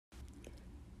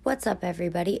What's up,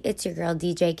 everybody? It's your girl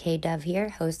DJ KDEV here,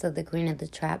 host of the Queen of the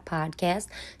Trap podcast.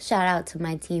 Shout out to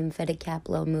my team, Fitted Cap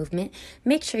Low Movement.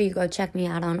 Make sure you go check me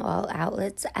out on all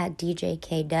outlets at DJ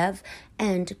KDEV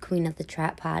and Queen of the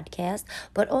Trap podcast.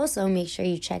 But also make sure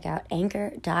you check out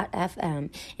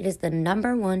Anchor.fm. It is the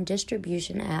 #1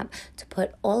 distribution app to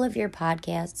put all of your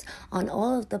podcasts on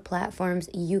all of the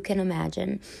platforms you can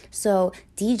imagine. So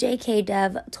DJ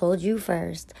KDEV told you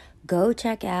first. Go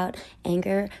check out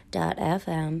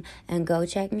Anchor.fm and go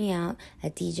check me out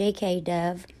at DJ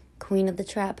KDEV, Queen of the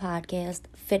Trap podcast,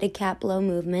 Fitted Cap Low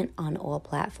Movement on all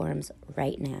platforms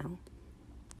right now.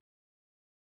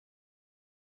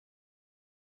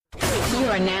 You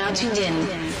are now tuned in.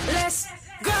 Let's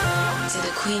go to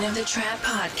the Queen of the Trap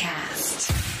podcast.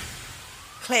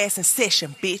 Class in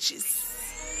session, bitches.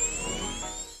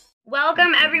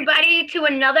 Welcome, everybody, to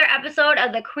another episode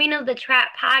of the Queen of the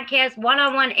Trap podcast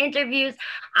one-on-one interviews.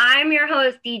 I'm your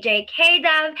host, DJ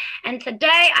KDEV, and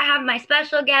today I have my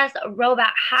special guest,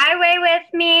 Robot Highway,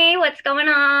 with me. What's going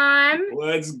on?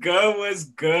 What's good? What's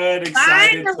good?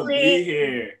 Excited to be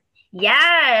here.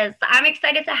 Yes, I'm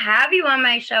excited to have you on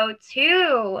my show,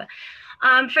 too.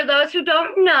 For those who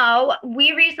don't know,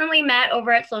 we recently met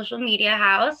over at Social Media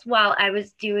House while I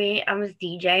was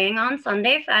DJing on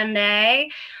Sunday Funday.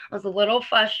 I was a little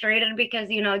frustrated because,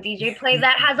 DJ Play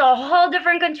that has a whole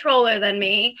different controller than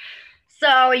me.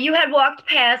 So you had walked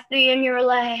past me and you were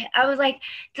like, I was like,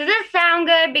 does this sound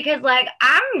good? Because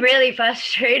I'm really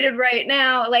frustrated right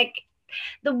now.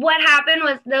 What happened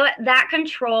was that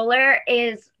controller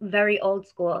is very old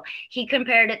school. He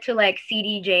compared it to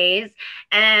CDJs,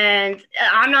 and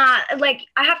I'm not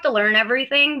I have to learn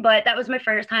everything, but that was my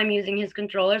first time using his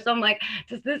controller. So I'm like,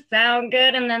 does this sound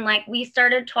good? And then we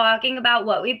started talking about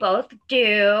what we both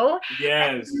do.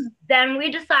 Yes. And then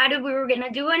we decided we were going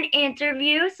to do an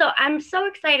interview. So I'm so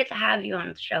excited to have you on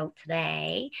the show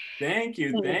today. Thank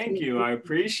you. I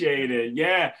appreciate it.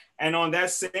 Yeah. And on that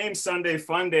same Sunday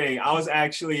Fun Day, I was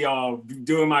actually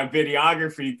doing my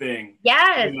videography thing.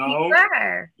 Yes, you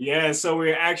were. Yeah, so we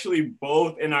were actually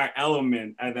both in our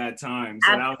element at that time.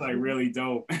 So Absolutely. That was really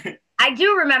dope. I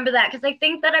do remember that because I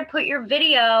think that I put your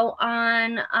video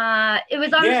on, it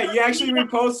was on. Yeah, you actually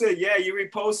reposted. Yeah, you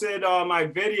reposted my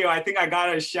video. I think I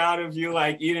got a shot of you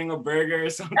eating a burger or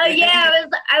something. Oh yeah,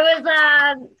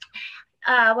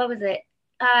 what was it?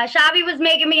 Shabby was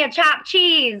making me a chopped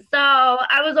cheese. So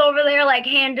I was over there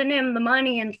handing him the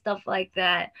money and stuff like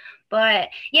that. But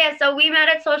yeah, so we met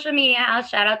at Social Media House.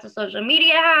 Shout out to Social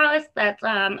Media House. That's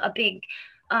a big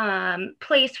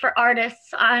place for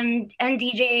artists and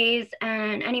DJs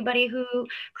and anybody who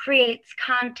creates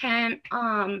content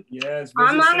Yes,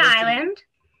 on Long Island.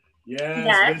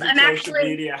 Yes, Social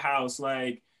Media House.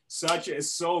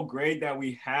 It's so great that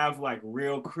we have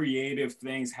real creative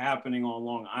things happening on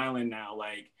Long Island now.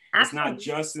 It's not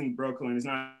just in Brooklyn, it's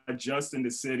not just in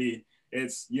the city,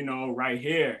 it's right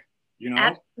here.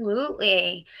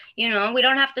 Absolutely. We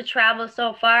don't have to travel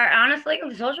so far. Honestly,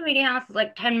 the Social Media House is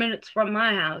 10 minutes from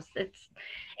my house.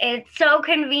 It's so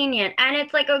convenient, and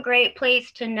it's a great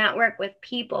place to network with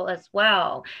people as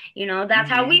well. That's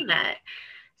how we met.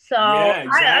 So yeah,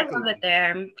 exactly. I love it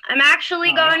there. I'm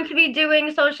actually going to be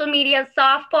doing Social Media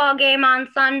softball game on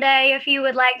Sunday if you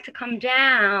would like to come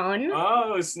down.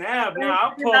 Oh, snap. Now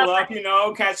I'll pull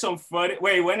up, catch some footage.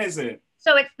 Wait, when is it?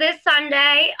 So it's this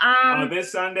Sunday.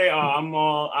 This Sunday? I'm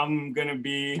going to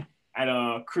be at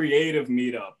a creative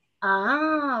meetup.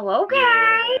 Oh, okay.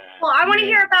 Yeah, well, I want to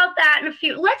hear about that in a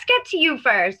few. Let's get to you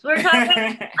first. I'm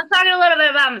talking a little bit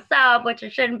about myself, which I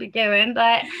shouldn't be doing,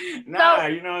 but you know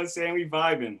what I'm saying? We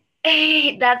vibing.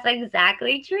 That's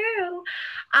exactly true.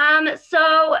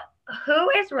 So who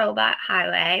is Robot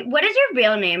Highway? What is your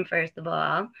real name, first of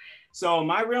all? So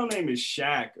my real name is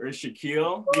Shaq or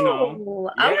Shaquille, Ooh,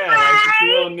 Yeah, okay.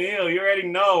 Shaquille O'Neal. You already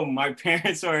know. My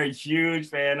parents are a huge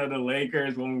fan of the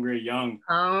Lakers when we were young.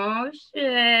 Oh, shit.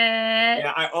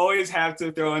 Yeah, I always have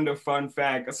to throw in the fun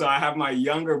fact. So I have my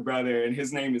younger brother, and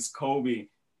his name is Kobe.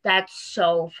 That's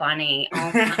so funny.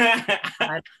 Oh, my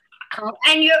God.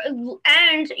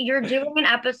 And you're doing an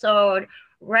episode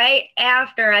right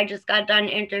after I just got done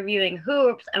interviewing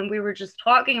Hoops, and we were just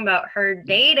talking about her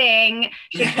dating.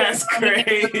 That's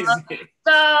crazy.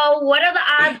 So what are the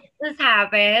odds this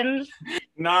happens?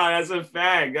 No, that's a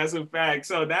fact.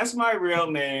 So that's my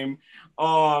real name.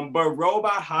 But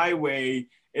Robot Highway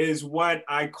is what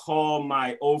I call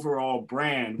my overall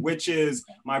brand, which is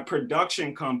my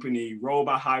production company,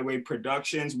 Robot Highway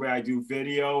Productions, where I do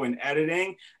video and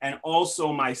editing, and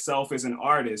also myself as an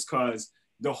artist, because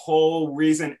the whole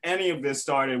reason any of this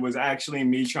started was actually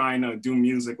me trying to do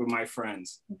music with my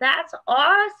friends. That's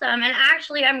awesome. And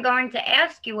actually, I'm going to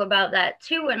ask you about that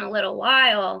too in a little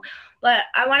while. But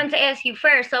I wanted to ask you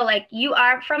first. So, like, you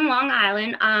are from Long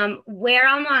Island. Where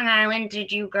on Long Island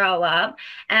did you grow up?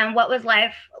 And what was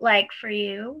life like for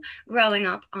you growing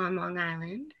up on Long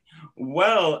Island?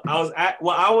 Well,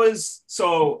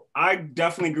 I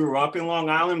definitely grew up in Long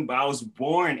Island, but I was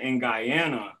born in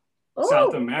Guyana, Ooh.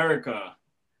 South America.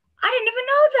 I didn't even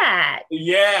know that.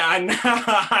 Yeah, I know.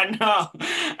 I know.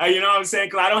 You know what I'm saying?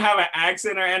 Because I don't have an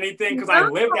accent or anything because I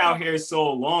lived out here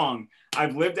so long.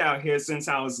 I've lived out here since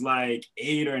I was like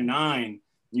 8 or 9,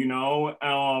 you know?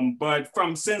 But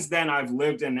since then, I've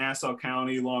lived in Nassau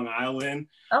County, Long Island.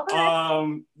 Okay.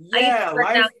 Yeah,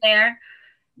 life out there.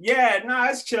 Yeah, no,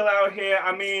 it's chill out here.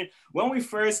 I mean, when we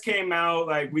first came out,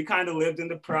 like we kind of lived in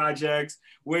the projects,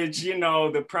 which, you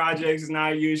know, the projects is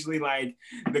not usually like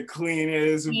the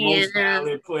cleanest, most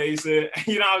valid places.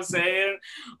 You know what I'm saying?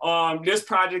 There's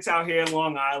projects out here in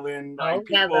Long Island. Like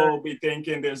people be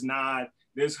thinking there's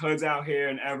hoods out here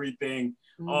and everything.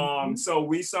 So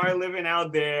we started living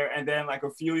out there, and then like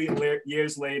a few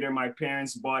years later, my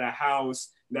parents bought a house.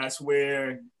 That's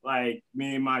where like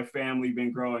me and my family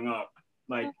been growing up.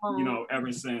 Like, you know,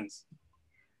 ever since.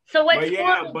 So what school did you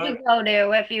go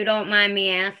to, if you don't mind me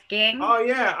asking? Oh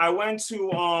yeah, I went to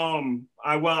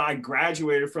I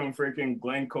graduated from freaking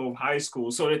Glen Cove High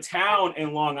School. So the town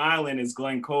in Long Island is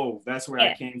Glen Cove. That's where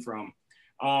I came from.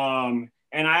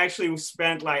 And I actually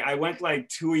I went like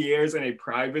 2 years in a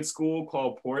private school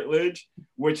called Portledge,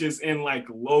 which is in like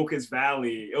Locust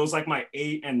Valley. It was like my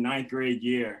 8th and 9th grade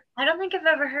year. I don't think I've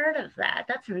ever heard of that.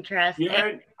 That's interesting.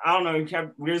 Yeah, I don't know.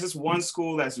 There's this one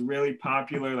school that's really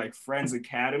popular, like Friends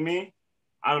Academy.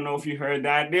 I don't know if you heard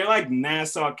that. They're like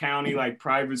Nassau County, like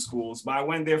private schools, but I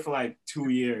went there for like 2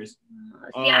 years.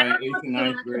 See, I don't know too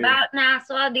much about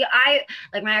Nassau.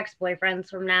 Like my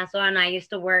ex-boyfriend's from Nassau, and I used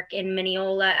to work in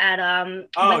Mineola at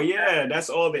yeah, that's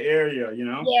all the area, you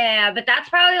know. Yeah, but that's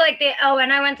probably like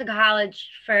and I went to college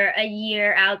for a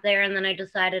year out there, and then I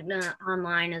decided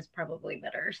online is probably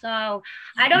better. So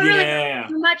I don't really know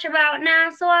too much about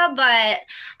Nassau, but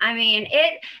I mean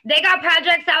they got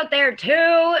projects out there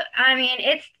too. I mean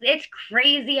it's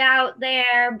crazy out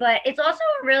there, but it's also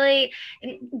they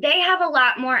have a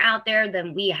lot more out there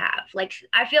than we have. Like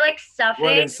I feel like Suffolk.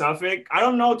 What in Suffolk? I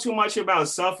don't know too much about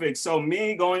Suffolk. So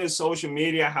me going to Social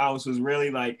Media House was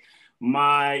really like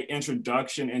my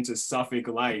introduction into Suffolk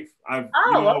life. I've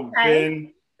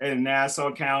been in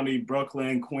Nassau County,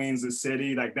 Brooklyn, Queens, the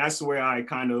city. Like that's where I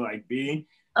kind of like be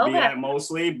at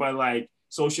mostly. But like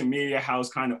Social Media House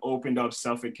kind of opened up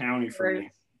Suffolk County for me.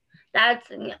 That's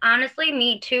honestly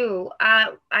me too.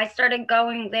 I started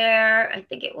going there, I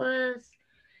think it was,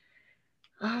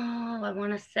 I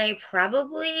want to say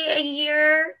probably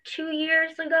 2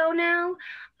 years ago now.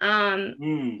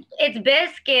 It's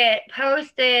Biscuit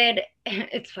posted,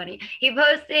 it's funny, he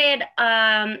posted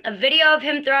a video of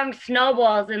him throwing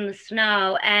snowballs in the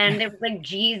snow, and there was like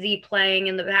Jeezy playing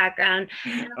in the background.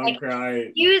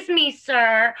 Excuse me,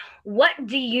 sir, what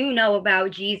do you know about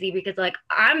Jeezy? Because like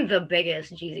I'm the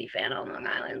biggest Jeezy fan on Long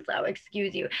Island, so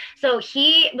excuse you. So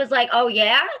he was like, oh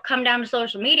yeah, come down to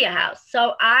Social Media House.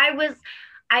 So I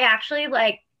actually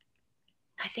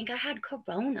I think I had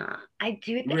Corona. I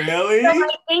do. Really? So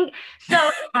I think so.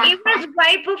 It was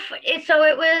right before. So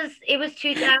it was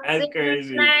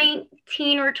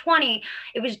 2019 or 20.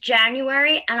 It was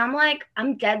January, and I'm like,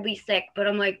 I'm deadly sick, but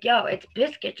I'm like, yo, it's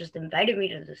Biscuit just invited me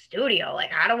to the studio.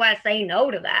 Like, how do I say no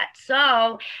to that?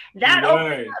 So that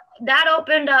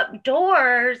opened up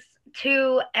doors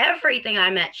to everything. I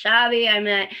met Shabby. I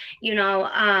met,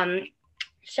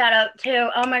 shout out to,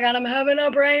 oh my God, I'm having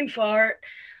a brain fart.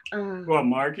 What,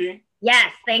 Marky?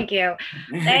 Yes, thank you.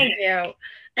 Thank you.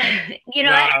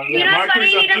 It's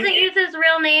funny, he doesn't use his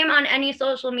real name on any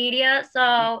social media,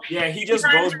 so yeah, he just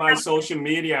goes by Social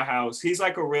Media House. He's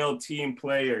like a real team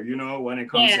player, when it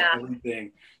comes to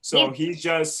everything. So he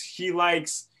just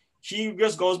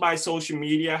goes by Social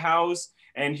Media House,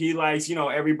 and he likes,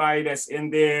 everybody that's in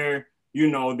there,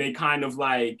 they kind of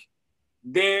like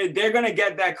they're gonna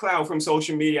get that clout from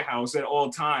Social Media House at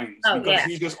all times because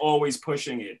he's just always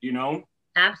pushing it,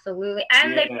 Absolutely,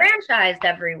 and they franchised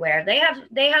everywhere. They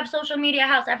have Social Media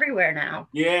House everywhere now.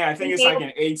 Yeah, I think it's like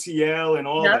an ATL and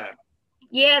all that.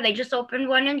 Yeah, they just opened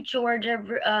one in Georgia.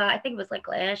 I think it was like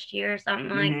last year or something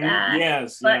like that.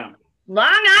 Yes, Long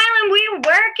Island, we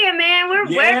working, man. We're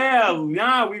working.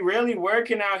 Yeah, we really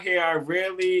working out here. I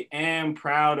really am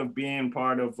proud of being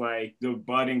part of like the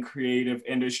budding creative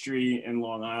industry in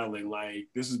Long Island. Like,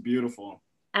 this is beautiful.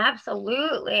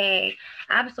 Absolutely.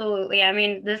 Absolutely. I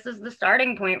mean, this is the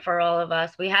starting point for all of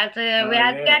us. We had to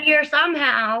Yeah. get here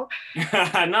somehow.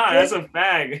 No, that's a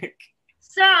fact.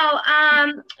 So,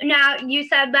 now you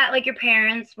said that like your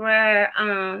parents were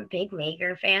big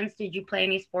Laker fans. Did you play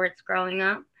any sports growing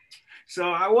up? So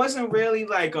I wasn't really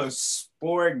like a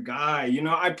sport guy.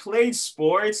 I played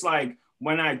sports like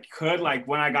when I could, like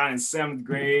when I got in seventh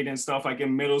grade and stuff, like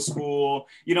in middle school.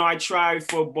 I tried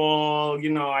football.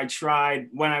 I tried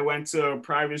when I went to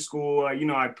private school.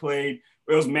 I played.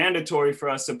 It was mandatory for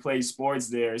us to play sports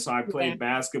there. So I played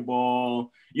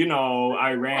basketball.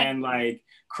 I ran like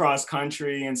cross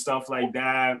country and stuff like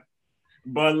that.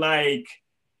 But I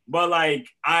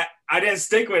didn't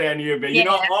stick with any of it.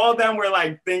 All of them were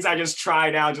like things I just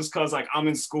tried out just because like I'm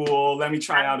in school. Let me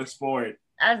try out a sport.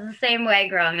 I was the same way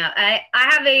growing up. I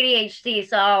have ADHD,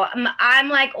 so I'm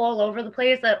like all over the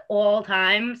place at all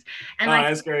times. And like,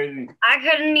 that's crazy. I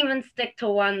couldn't even stick to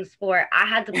one sport. I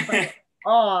had to play it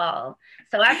all.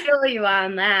 So I feel you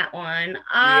on that one.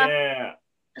 Yeah.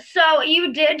 So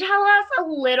you did tell us a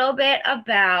little bit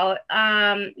about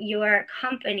your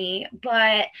company,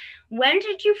 but when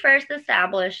did you first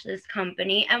establish this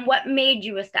company and what made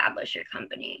you establish your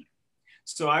company?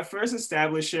 So I first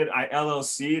established it, I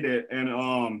LLC'd it in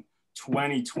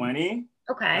 2020.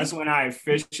 Okay. That's when I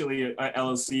officially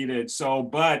LLC'd it. So,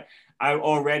 but I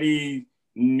already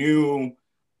knew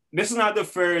this is not the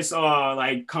first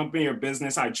like company or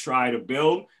business I try to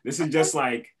build. This is just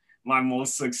like my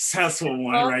most successful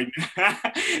one right now.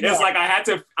 It's like I had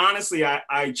to, honestly,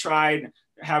 I tried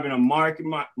having a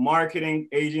marketing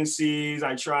agencies.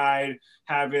 I tried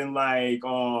having like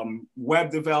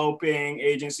web developing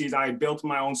agencies. I built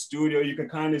my own studio. You can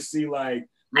kind of see like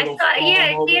I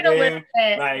see it a little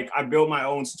bit. Like I built my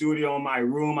own studio in my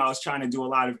room. I was trying to do a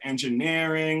lot of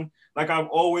engineering. Like I've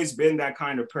always been that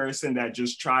kind of person that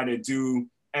just try to do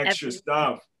extra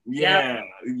stuff.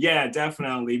 Yeah,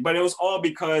 definitely. But it was all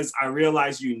because I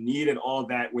realized you needed all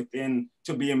that within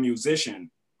to be a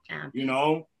musician.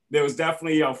 There was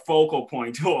definitely a focal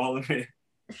point to all of it.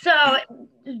 So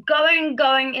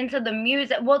going into the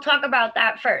music, we'll talk about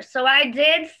that first. So I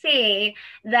did see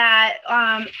that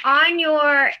on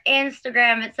your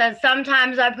Instagram, it says,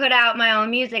 sometimes I put out my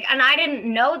own music. And I didn't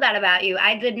know that about you.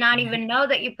 I did not even know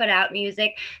that you put out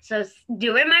music. So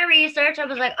doing my research, I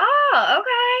was like, oh,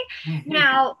 okay.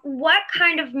 Now, what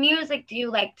kind of music do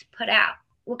you like to put out?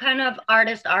 What kind of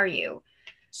artist are you?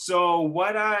 So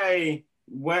what I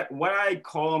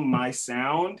call my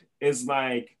sound is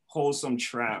like wholesome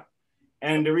trap.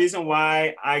 And the reason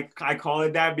why I call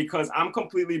it that, because I'm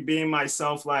completely being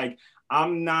myself. Like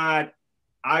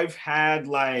I've had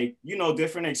like,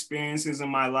 different experiences in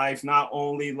my life, not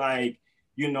only like,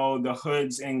 the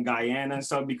hoods in Guyana and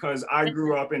stuff, because I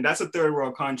grew up in, that's a third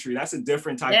world country. That's a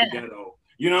different type of ghetto.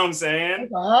 You know what I'm saying?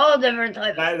 It's a whole different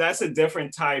type. That's a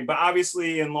different type. But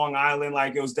obviously in Long Island,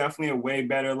 like it was definitely a way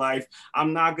better life.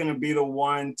 I'm not going to be the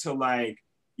one to like,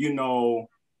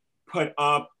 put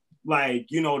up like,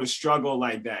 the struggle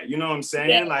like that. You know what I'm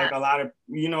saying? Like a lot of,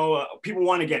 people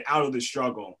want to get out of the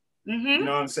struggle. You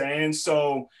know what I'm saying?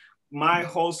 So my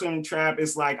wholesome trap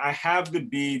is like, I have the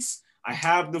beats, I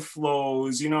have the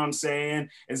flows, you know what I'm saying?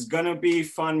 It's going to be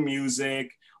fun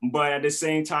music. But at the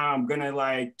same time, I'm gonna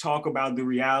like talk about the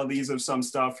realities of some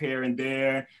stuff here and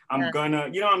there. I'm gonna,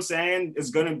 you know what I'm saying?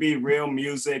 It's gonna be real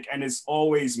music and it's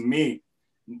always me.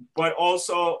 But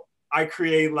also I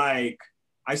create like,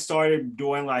 I started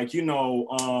doing like,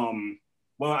 well,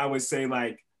 I would say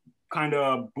like kind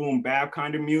of boom bap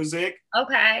kind of music.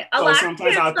 Okay.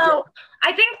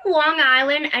 I think Long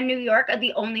Island and New York are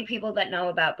the only people that know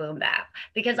about boom bap,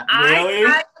 because I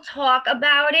tried to talk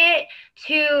about it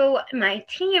to my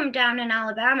team down in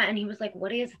Alabama and he was like,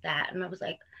 what is that? And I was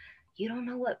like, you don't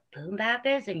know what boom bap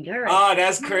is? And you're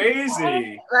that's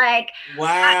crazy. Like,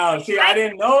 wow. I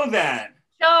didn't know that.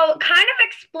 So kind of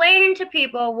explain to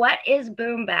people, what is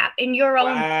boom bap in your own.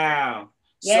 Wow.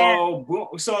 Yeah.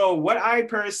 So what I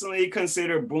personally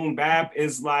consider boom bap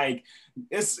is like,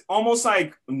 it's almost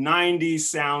like 90s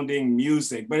sounding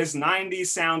music, but it's 90s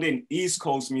sounding East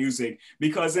Coast music,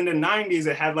 because in the 90s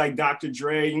it had like Dr.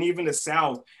 Dre and even the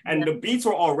South, and the beats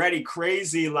were already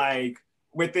crazy, like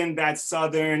within that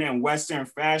Southern and Western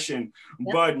fashion.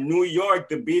 But New York,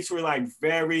 the beats were like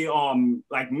very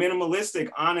like minimalistic,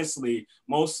 honestly,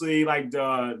 mostly like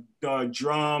the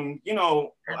drum, a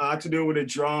lot to do with the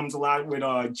drums, a lot with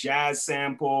jazz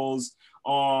samples,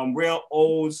 real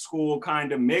old school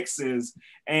kind of mixes.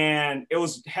 And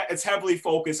it's heavily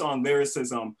focused on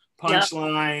lyricism,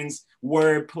 punchlines,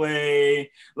 wordplay,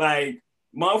 like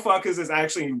motherfuckers is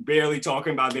actually barely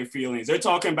talking about their feelings. They're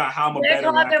talking about how I'm a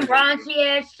better rapper. They're talking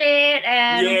raunchy as shit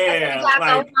and yeah, like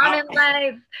going on in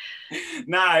life.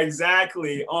 Nah,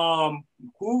 exactly.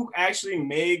 Who actually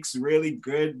makes really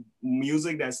good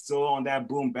music that's still on that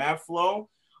boom bap flow?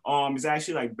 Is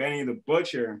actually like Benny the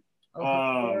Butcher.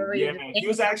 Yeah, he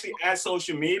was actually at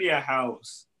Social Media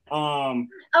House. Oh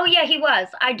yeah, he was.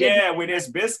 I did. Yeah, with his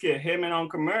biscuit, him and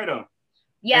Uncle Murder.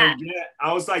 Yeah. And yeah,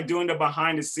 I was like doing the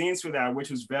behind the scenes for that, which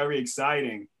was very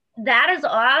exciting. That is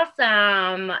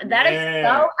awesome. That is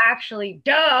so actually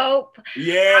dope.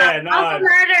 Yeah, Uncle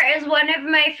Murder is one of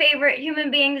my favorite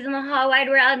human beings in the whole wide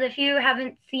world. If you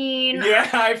haven't seen, yeah,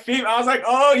 I was like,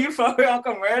 oh, you fuck with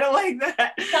Uncle Murder like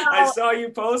that? So, I saw you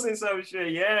posting some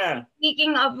shit. Yeah.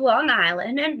 Speaking of Long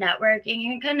Island and networking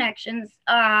and connections,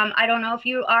 I don't know if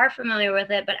you are familiar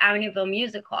with it, but Amityville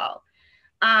Music Hall.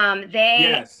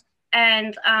 Yes.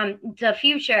 And the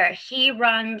Future,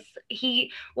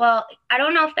 well, I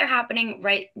don't know if they're happening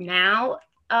right now,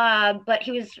 but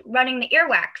he was running the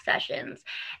Earwax sessions.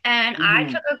 And I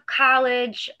took a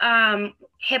college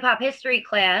hip hop history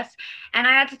class, and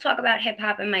I had to talk about hip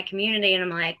hop in my community. And I'm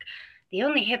like, the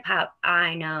only hip hop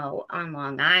I know on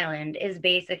Long Island is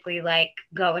basically like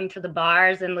going to the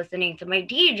bars and listening to my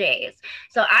DJs.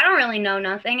 So I don't really know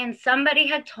nothing. And somebody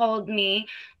had told me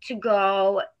to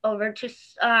go over to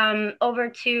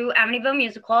Amityville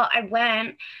Music Hall. I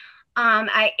went.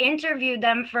 I interviewed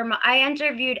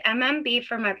MMB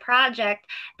for my project,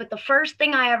 but the first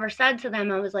thing I ever said to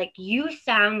them, I was like, you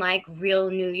sound like real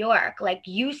New York. Like,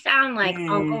 you sound like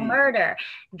Uncle Murder.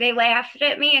 They laughed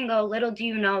at me and go, little do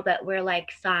you know that we're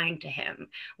like signed to him.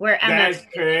 We're MMB. That's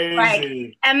crazy.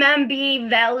 Like, MMB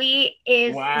Valley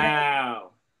is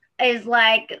wow. Is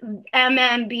like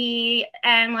MMB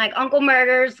and like Uncle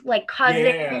Murder's like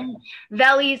cousin,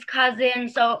 Valley's cousin.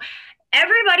 So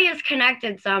everybody is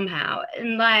connected somehow,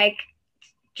 and like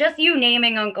just you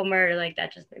naming Uncle Murder like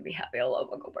that just made me happy. I love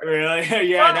Uncle Murder. Really?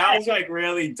 Yeah, that was like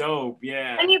really dope.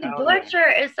 Yeah. I mean, Butcher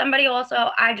is somebody also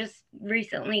I just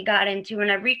recently got into, and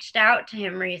I reached out to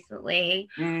him recently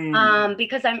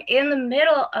because I'm in the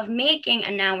middle of making,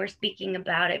 and now we're speaking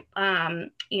about it,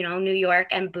 New York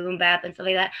and boom bap and stuff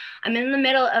like that. I'm in the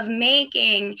middle of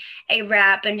making a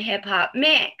rap and hip hop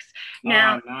mix.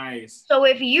 Now, nice. So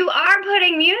if you are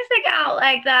putting music out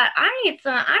like that, I need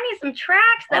some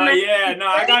tracks. I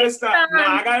gotta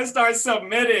start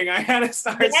submitting. I gotta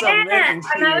start submitting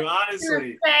to you,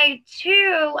 honestly. Say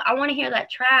too, I want to hear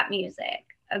that trap music.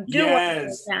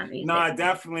 Yes. No,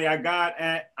 definitely.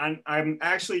 I'm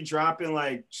actually dropping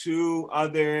like 2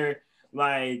 other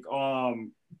like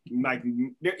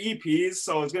they're EPs,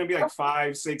 so it's gonna be like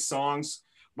 5-6 songs.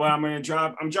 But I'm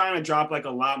trying to drop like a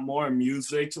lot more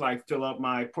music to like fill up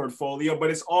my portfolio. But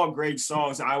it's all great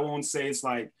songs. I won't say it's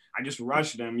like I just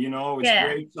rush them, It's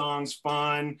great songs,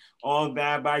 fun, all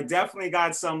that. But I definitely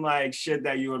got some like shit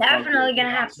that you would definitely gonna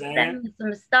have to send me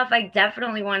some stuff. I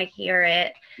definitely want to hear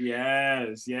it.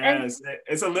 Yes.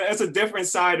 It's a different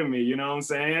side of me, you know what I'm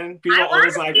saying? People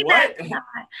always like, what?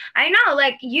 I know,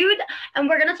 like and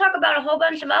we're gonna talk about a whole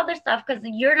bunch of other stuff because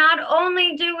you're not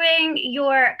only doing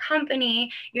your company,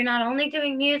 you're not only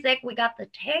doing music, we got the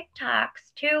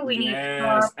TikToks too. We need to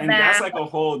talk and that's like a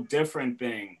whole different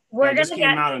thing. That just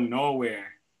came out of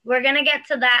nowhere. We're gonna get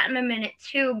to that in a minute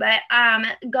too, but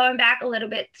going back a little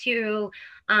bit to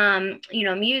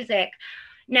music.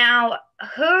 Now,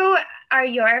 who are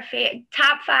your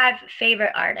top 5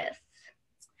 favorite artists?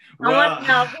 I want to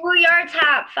know who your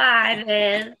top 5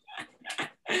 is.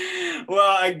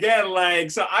 Well, again,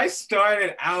 so I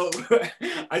started out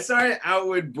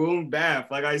with boom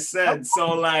bap, like I said.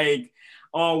 So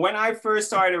when I first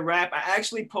started rap, I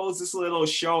actually posed this little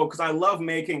show because I love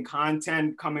making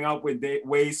content, coming up with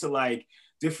ways to like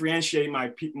differentiate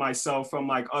myself from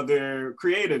like other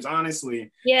creatives,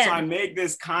 honestly. Yeah. So I make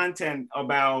this content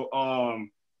about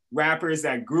rappers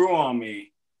that grew on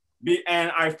me.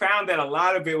 And I found that a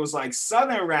lot of it was like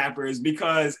Southern rappers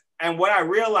and what I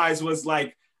realized was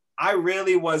like, I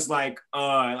really was like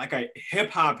a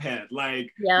hip hop head, when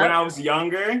I was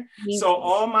younger. So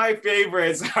all my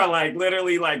favorites are like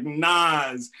literally like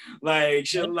Nas, like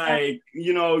shit like,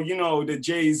 the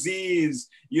Jay-Z's,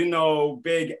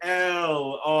 Big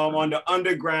L, on the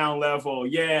underground level.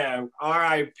 Yeah,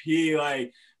 R.I.P.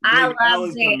 Like Big L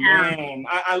is the man.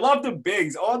 I love the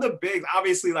bigs, all the bigs,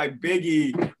 obviously like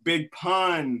Biggie, Big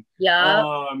Pun. Yeah.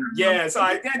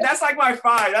 So that's like my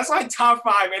 5. That's my top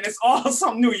 5. And it's all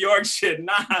some New York shit.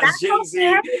 Nas,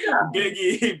 Jay-Z,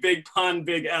 Biggie, Big Pun,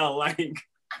 Big L. Like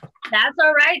that's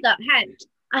all right though. Hey,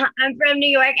 I'm from New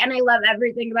York and I love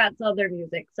everything about Southern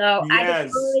music. So I can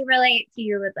totally relate to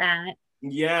you with that.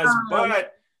 Yes,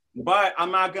 but But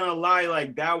I'm not gonna lie,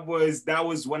 like that was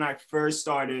when I first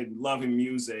started loving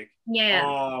music.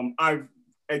 Yeah. I've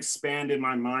expanded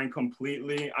my mind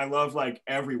completely. I love like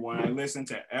everyone. I listen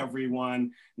to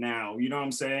everyone now. You know what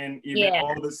I'm saying? Even Yeah.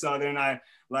 all of a sudden, I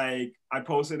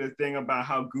posted a thing about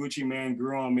how Gucci Mane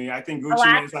grew on me. I think Oh,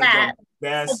 Gucci Mane's like the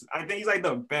best. I think he's like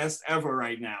the best ever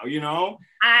right now. You know,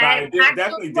 but I I actually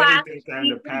definitely didn't watched think that in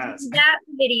you the past. that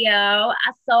video.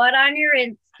 I saw it on your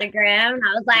Instagram.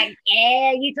 I was like,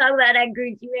 yeah, you talk about that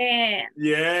Gucci man.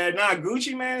 Yeah, nah,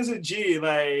 Gucci Mane's a G.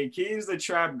 Like he's the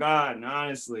trap god,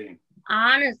 honestly.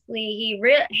 Honestly,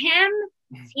 him,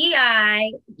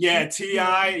 T.I. Yeah,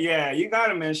 T.I. Yeah, you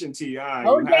gotta mention T.I. You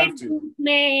OJ have to.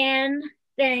 man.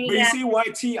 Then But you you got see why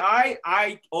T.I.?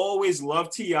 I always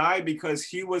loved T.I. because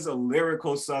he was a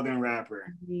lyrical Southern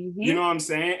rapper. You know what I'm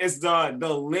saying? It's the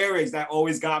lyrics that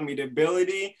always got me, the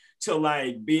ability to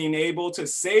like being able to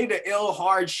say the ill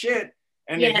hard shit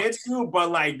and it hits you, but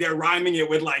like they're rhyming it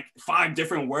with like 5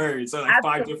 different words or like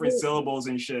 5 different syllables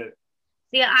and shit.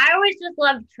 See, I always just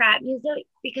loved trap music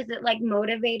because it like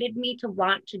motivated me to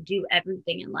want to do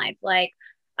everything in life. Like,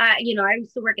 I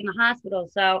used to work in the hospital,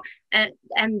 so and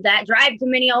that drive to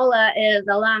Mineola is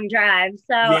a long drive.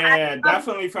 So yeah,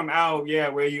 definitely from out,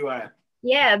 where you at?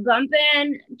 Yeah,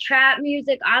 bumping trap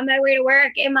music on my way to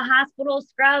work in my hospital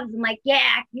scrubs. I'm like, yeah,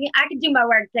 I can do my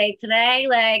work day today.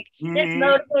 Like, this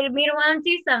motivated me to want to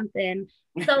do something.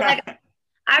 So, like,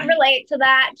 I relate to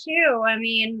that too. I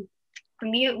mean,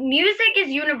 music is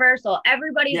universal.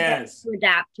 Everybody has to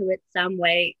adapt to it some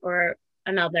way or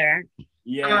another.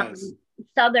 Yes.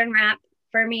 Southern rap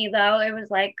for me, though, it was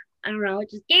like, I don't know, it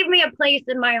just gave me a place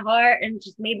in my heart and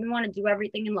just made me want to do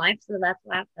everything in life. So that's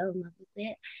why I fell in love with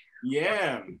it.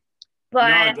 Yeah.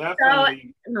 But no,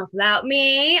 definitely. So enough about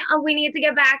me. We need to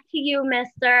get back to you,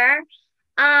 mister.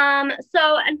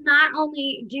 So not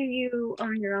only do you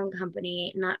own your own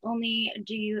company, not only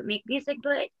do you make music,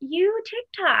 but you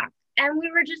TikTok. And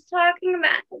we were just talking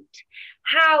about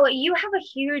how you have a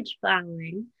huge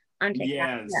following on TikTok.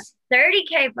 Yes.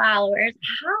 30K followers.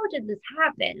 How did this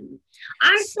happen?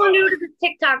 I'm so new to the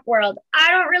TikTok world. I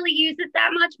don't really use it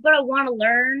that much, but I want to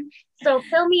learn. So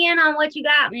fill me in on what you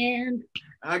got, man.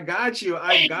 I got you.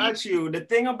 The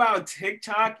thing about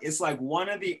TikTok is like one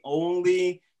of the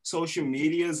only social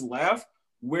medias left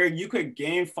where you could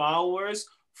gain followers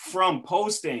from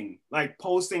posting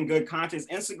good content.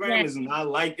 Instagram is not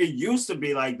like it used to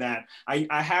be like that. I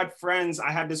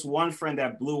had this one friend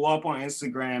that blew up on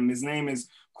Instagram. His name is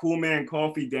Cool Man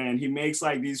Coffee Dan. He makes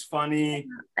like these funny,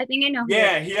 I think I know.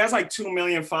 Yeah, he has like 2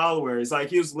 million followers. Like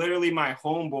he was literally my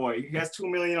homeboy. He has 2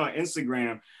 million on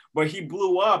Instagram, but he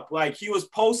blew up. Like he was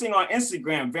posting on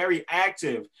Instagram, very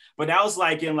active. But that was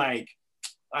like in like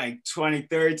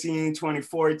 2013,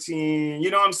 2014. You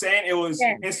know what I'm saying? It was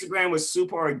Instagram was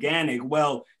super organic.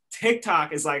 Well,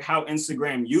 TikTok is like how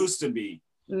Instagram used to be.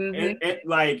 It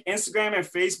like Instagram and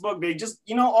Facebook, they just,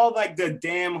 all like the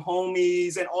damn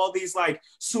homies and all these like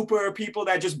super people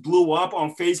that just blew up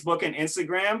on Facebook and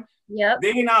Instagram. Yep.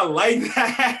 They not like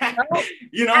that.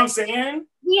 You know what I'm saying?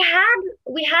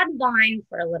 We had Vine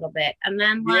for a little bit, and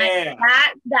then like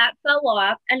that fell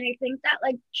off. And I think that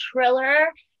like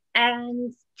Triller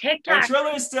and TikTok. And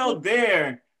Triller is still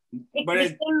there. But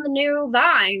it's the new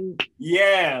Vine.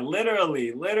 Yeah,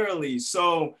 literally.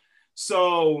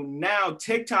 So now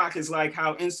TikTok is like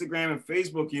how Instagram and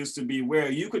Facebook used to be,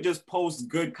 where you could just post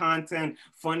good content,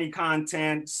 funny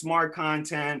content, smart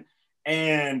content,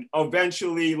 and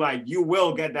eventually like you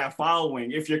will get that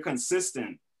following if you're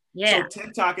consistent. Yeah. So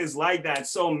TikTok is like that.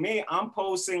 So me, I'm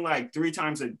posting like 3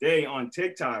 times a day on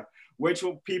TikTok, which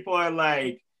people are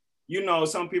like,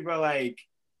 some people are like,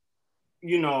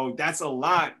 that's a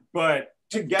lot, but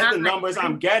to get the numbers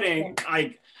I'm getting,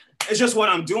 like, it's just what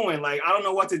I'm doing. Like, I don't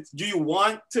know do you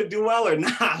want to do well or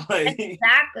not? Like,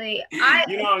 exactly.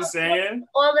 You know what I'm saying?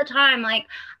 All the time. Like,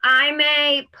 I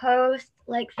may post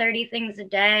like 30 things a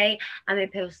day. I may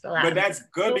post a lot. But that's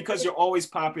good because you're always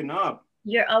popping up.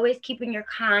 You're always keeping your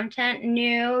content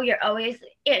new. You're always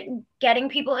getting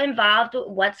people involved with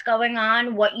what's going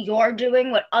on, what you're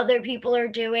doing, what other people are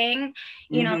doing.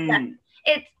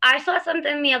 I saw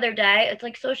something the other day. It's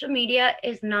like social media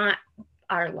is not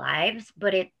our lives,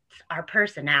 but it's our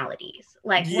personalities.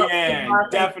 Like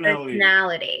definitely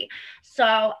personality.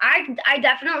 So I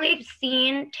definitely have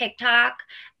seen TikTok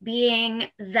being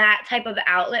that type of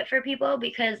outlet for people,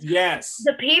 because yes,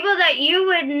 the people that you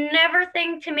would never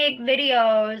think to make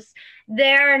videos,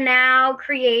 they're now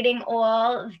creating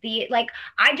all of the, like,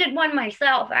 I did one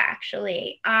myself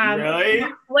actually. Really?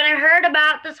 When I heard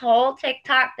about this whole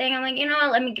TikTok thing, I'm like, you know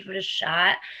what, let me give it a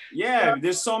shot. Yeah,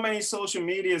 there's so many social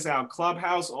medias out,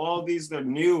 Clubhouse, all these, they're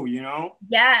new, you know?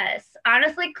 Yes,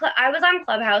 honestly, I was on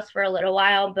Clubhouse for a little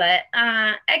while, but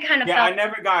I kind of I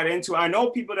never got into it. I know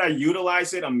people that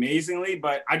utilize it amazingly,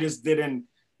 but I just didn't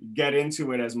get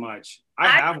into it as much. I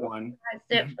have one. I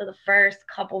used it for the first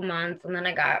couple months, and then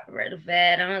I got rid of it.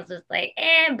 And I was just like,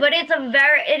 but it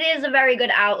is a very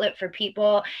good outlet for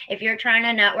people. If you're trying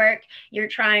to network, you're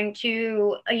trying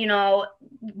to,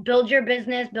 build your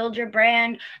business, build your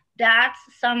brand. That's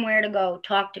somewhere to go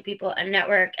talk to people and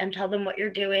network and tell them what you're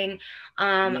doing. Yes.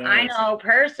 I know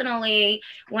personally,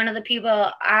 one of the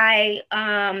people I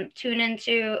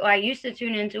used to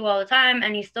tune into all the time,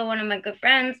 and he's still one of my good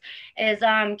friends, is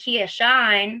Kia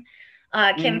Shine.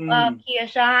 Kim Kia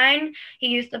Shine. He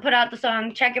used to put out the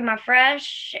song Checking My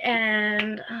Fresh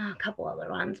and a couple other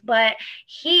ones, but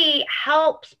he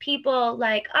helps people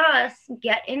like us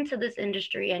get into this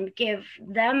industry and give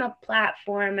them a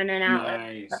platform and an outlet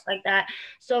and stuff like that.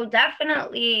 So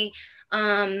definitely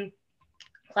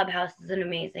Clubhouse is an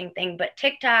amazing thing, but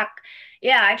TikTok,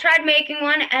 yeah, I tried making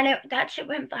one and that shit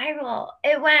went viral.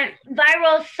 It went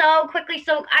viral so quickly.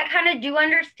 So I kind of do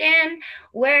understand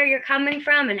where you're coming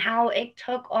from and how it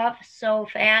took off so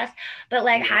fast. But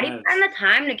like, how do you find the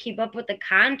time to keep up with the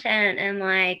content and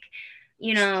like,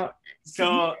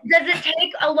 so does it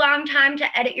take a long time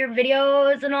to edit your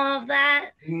videos and all of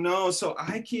that? No, so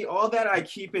I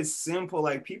keep it simple.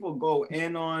 Like people go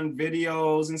in on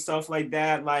videos and stuff like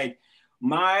that. Like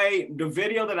the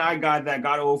video that I got that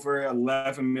got over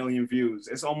 11 million views.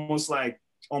 It's almost like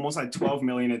 12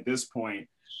 million at this point.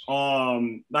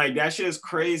 Like that shit is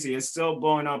crazy. It's still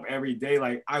blowing up every day.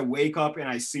 Like I wake up and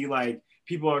I see like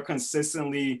people are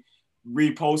consistently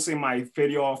reposting my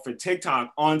video off for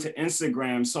TikTok onto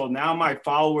Instagram. So now my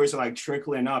followers are like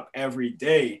trickling up every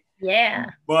day. Yeah.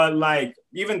 But like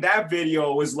even that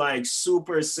video was like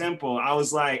super simple. I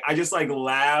just like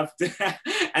laughed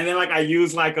and then like I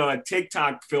used like a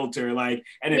TikTok filter like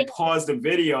and it paused the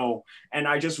video and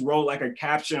I just wrote like a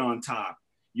caption on top,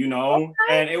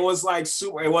 and it was like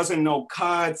super, it wasn't no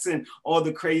cuts and all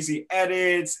the crazy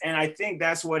edits. And I think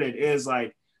that's what it is.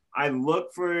 Like I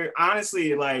look for,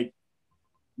 honestly, like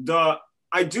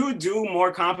I do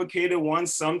more complicated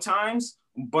ones sometimes,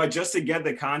 but just to get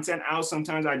the content out,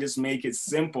 sometimes I just make it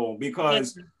simple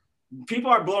because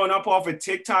people are blowing up off of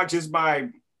TikTok just by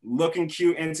looking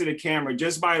cute into the camera,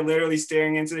 just by literally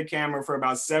staring into the camera for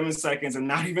about 7 seconds and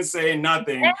not even saying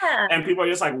nothing. Yeah. And people are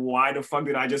just like, why the fuck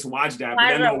did I just watch that? But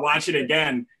then they'll watch it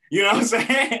again. You know what I'm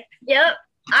saying? Yep.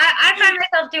 I find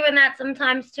myself doing that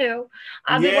sometimes too.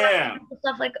 I'll be watching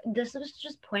stuff like, this was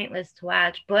just pointless to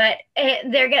watch, but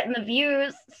they're getting the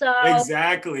views. So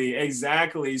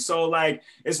exactly. So like,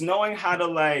 it's knowing how to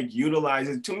like utilize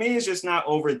it. To me, it's just not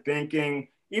overthinking.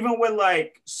 Even with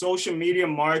like social media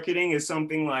marketing is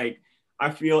something like, I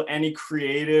feel any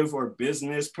creative or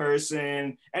business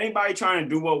person, anybody trying to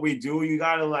do what we do, you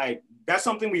gotta like, that's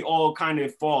something we all kind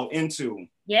of fall into.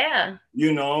 Yeah.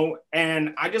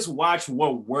 And I just watched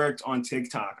what worked on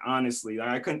TikTok, honestly. Like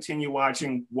I continue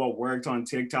watching what worked on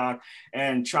TikTok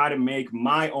and try to make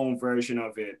my own version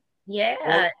of it.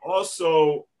 Yeah.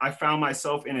 Also, I found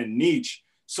myself in a niche.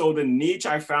 So the niche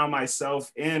I found myself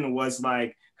in was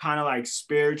like kind of like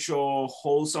spiritual,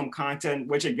 wholesome content,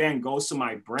 which again goes to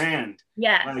my brand.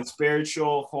 Yeah. Like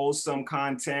spiritual, wholesome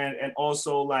content, and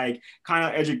also like kind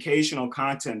of educational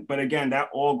content. But again, that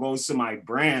all goes to my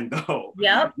brand though.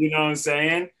 Yep. You know what I'm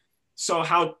saying? So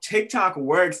how TikTok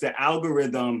works, the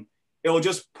algorithm, it'll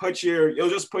just put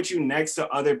you next to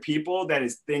other people that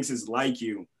it thinks is like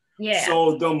you. Yeah.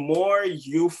 So the more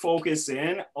you focus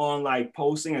in on like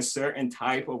posting a certain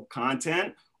type of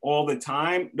content all the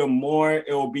time, the more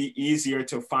it will be easier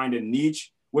to find a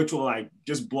niche, which will like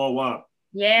just blow up.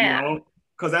 Yeah.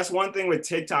 Because that's one thing with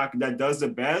TikTok that does the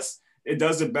best. It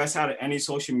does the best out of any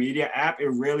social media app. It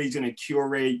really is gonna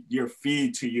curate your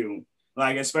feed to you.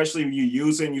 Like, especially when you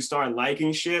use it and you start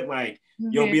liking shit, like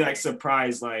you'll be like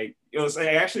surprised. Like it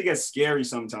actually gets scary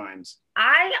sometimes.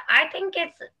 I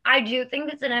do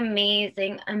think it's an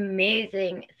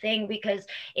amazing thing because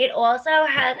it also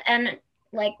has, and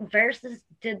like Versus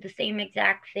did the same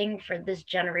exact thing for this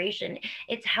generation.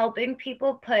 It's helping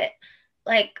people put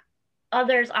like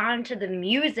others onto the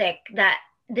music that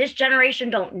this generation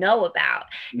don't know about.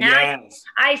 Now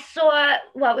I saw,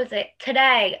 what was it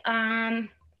today?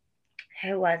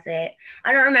 who was it?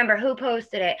 I don't remember who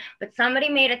posted it, but somebody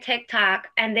made a TikTok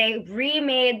and they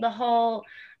remade the whole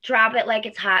drop it like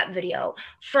it's hot video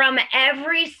from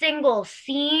every single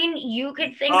scene you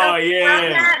could think of from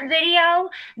that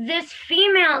video. This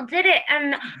female did it,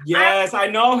 and yes, I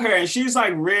know her, and she's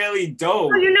like really dope.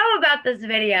 Oh, you know about this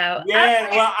video? Yeah,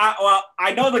 okay.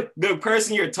 I know the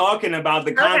person you're talking about,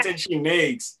 the content she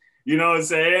makes. You know what I'm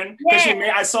saying?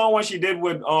 Yeah. I saw one she did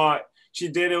with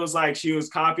it was like she was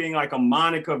copying like a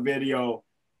Monica video.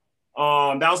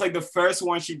 That was like the first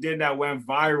one she did that went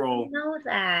viral. I know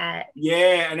that.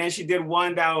 Yeah, and then she did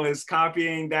one that was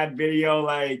copying that video.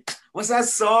 Like, what's that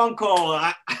song called?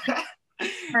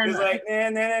 It's like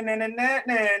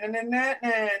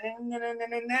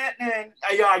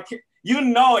you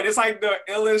know it. It's like the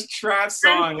illest trap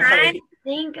song. Like,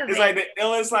 think of it's like the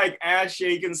illest like ass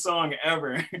shaking song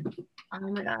ever. Oh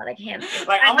my god, I can't.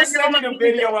 Like, I'm gonna send you the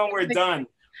video when we're done.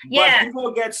 Yeah, but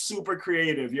people get super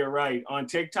creative. You're right on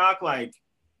TikTok, like.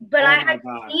 But I had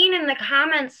seen in the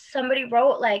comments somebody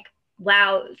wrote like,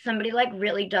 "Wow, somebody like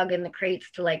really dug in the crates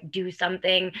to like do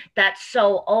something that's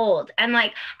so old." And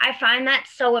like, I find that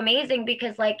so amazing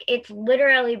because like it's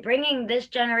literally bringing this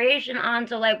generation on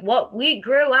to like what we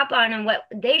grew up on and what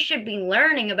they should be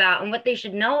learning about and what they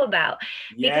should know about.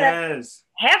 Yes.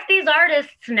 Half these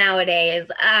artists nowadays,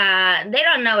 they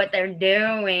don't know what they're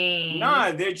doing.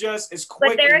 Nah, they're just, it's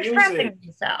quick. But they're expressing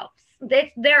themselves.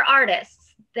 They're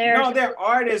artists. They're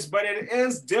artists, but it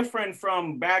is different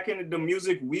from back in the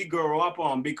music we grew up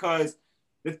on, because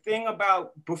the thing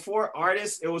about before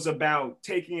artists, it was about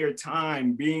taking your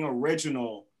time, being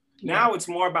original. Yeah. Now it's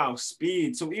more about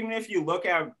speed. So even if you look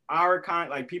at our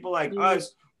like people like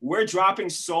us, we're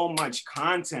dropping so much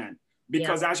content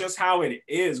because that's just how it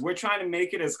is. We're trying to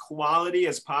make it as quality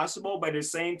as possible, but at the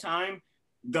same time,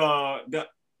 the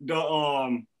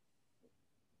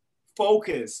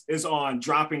focus is on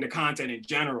dropping the content in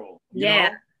general. You know?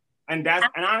 And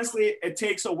honestly, it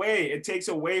takes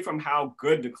away from how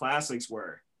good the classics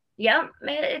were. Yep,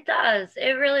 it does.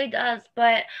 It really does.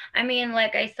 But I mean,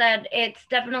 like I said, it's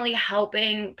definitely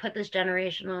helping put this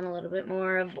generation on a little bit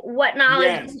more of what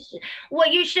knowledge,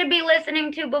 what you should be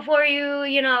listening to before you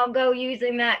go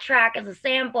using that track as a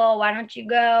sample. Why don't you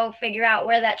go figure out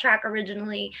where that track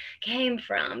originally came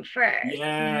from first?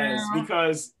 Yes,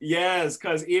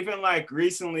 because even like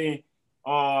recently,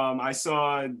 I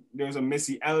saw there was a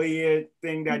Missy Elliott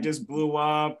thing that just blew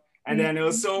up. And then it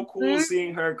was so cool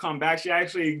seeing her come back. She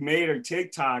actually made her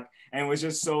TikTok and it was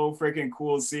just so freaking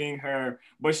cool seeing her.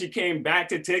 But she came back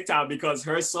to TikTok because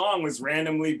her song was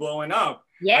randomly blowing up.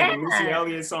 Yeah. Like a Missy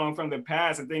Elliott song from the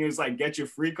past. I think it was like Get Your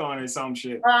Freak On or some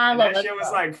shit. Oh, I love that shit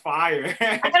was like fire.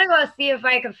 I gotta go see if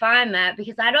I could find that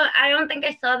because I don't think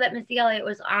I saw that Missy Elliott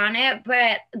was on it,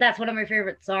 but that's one of my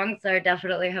favorite songs, so I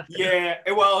definitely have to. Yeah,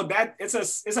 well,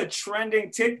 it's a trending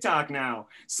TikTok now.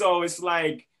 So it's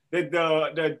like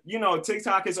the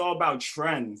TikTok is all about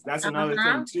trends. That's another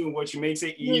thing too, which makes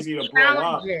it easy to blow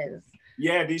up.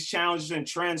 Yeah, these challenges and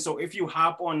trends. So if you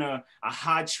hop on a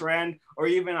hot trend or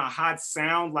even a hot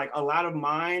sound, like a lot of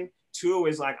mine too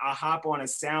is like I'll hop on a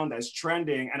sound that's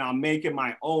trending and I'll make it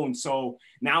my own. So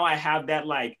now I have that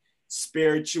like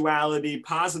spirituality,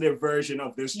 positive version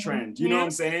of this trend. You know what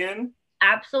I'm saying?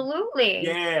 Absolutely.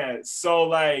 Yeah. So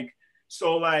like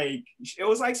it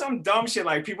was like some dumb shit,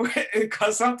 like people,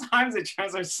 because sometimes the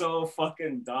trends are so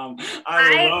fucking dumb.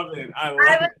 I love it.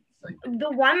 The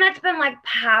one that's been like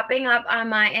popping up on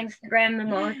my Instagram the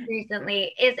most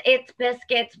recently is It's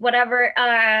Biscuits, whatever,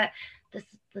 the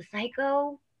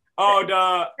Psycho. Oh,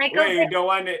 the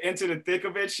one that Into the Thick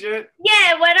of It shit?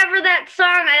 Yeah, whatever that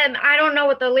song, and I don't know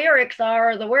what the lyrics are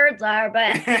or the words are,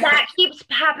 but that keeps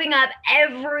popping up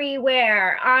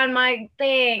everywhere on my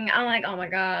thing. I'm like, oh my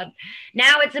God.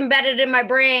 Now it's embedded in my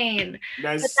brain.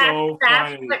 That's so funny.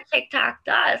 That's what TikTok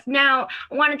does. Now,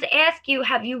 I wanted to ask you,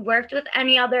 have you worked with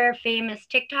any other famous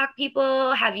TikTok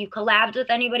people? Have you collabed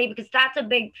with anybody? Because that's a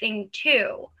big thing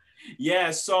too. Yeah,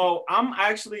 so I'm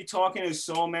actually talking to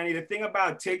so many. The thing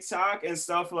about TikTok and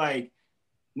stuff, like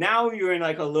now you're in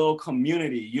like a little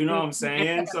community, you know what I'm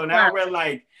saying? So now we're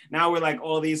like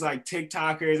all these like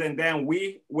TikTokers, and then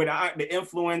we, with the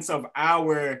influence of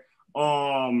our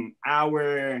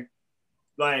like,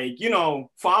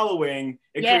 following,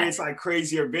 it creates like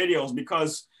crazier videos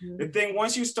because the thing,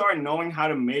 once you start knowing how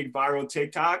to make viral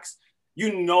TikToks,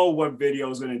 you know what video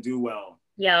is going to do well.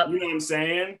 Yeah. You know what I'm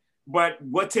saying? But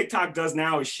what TikTok does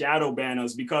now is shadow ban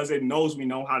us because it knows we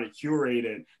know how to curate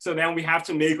it. So then we have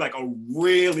to make like a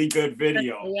really good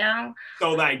video. Yeah. So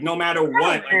like no matter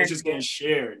what, like, it's just getting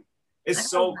shared.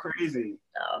 It's so crazy.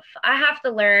 stuff. I have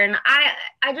to learn.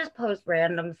 I just post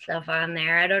random stuff on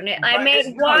there. I don't know. I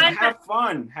made one. Have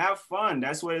fun.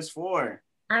 That's what it's for.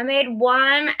 I made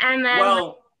one, and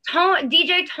then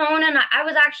DJ Tone, and I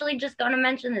was actually just going to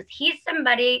mention this. He's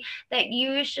somebody that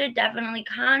you should definitely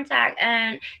contact,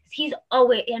 and he's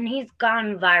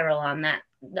gone viral on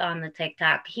the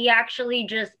TikTok. He actually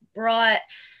just brought.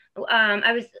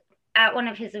 I was at one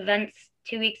of his events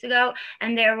 2 weeks ago,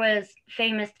 and there was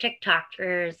famous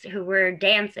TikTokers who were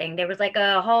dancing. There was like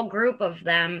a whole group of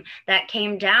them that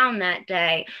came down that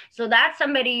day. So that's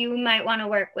somebody you might want to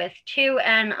work with too.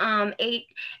 And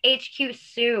HQ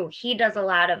Sue, he does a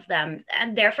lot of them,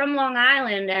 and they're from Long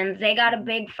Island, and they got a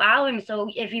big following. So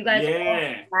if you guys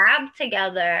collab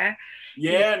together.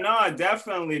 Yeah, no,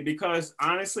 definitely. Because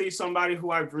honestly, somebody who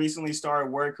I've recently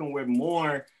started working with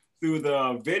more through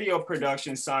the video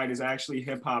production side is actually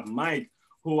Hip Hop Mike,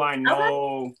 who I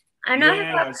know. Okay. I know.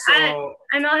 Yeah,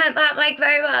 I know Hip Hop Mike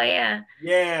very well. Yeah.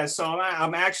 Yeah. So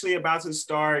I'm actually about to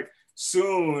start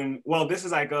soon. Well, this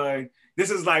is like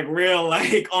real,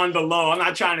 like on the low. I'm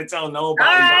not trying to tell nobody.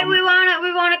 All right, we want to.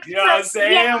 You know what I'm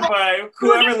saying? Yeah. But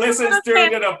whoever listens to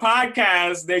the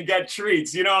podcast, they get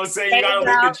treats. You know what I'm saying? You gotta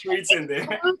leave the treats in there.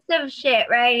 Exclusive shit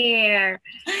right here.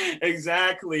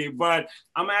 Exactly. But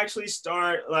I'm actually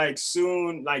start like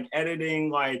soon, like editing,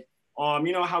 like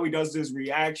you know how he does his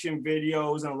reaction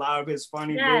videos and a lot of his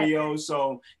funny videos.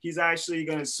 So he's actually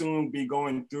gonna soon be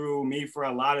going through me for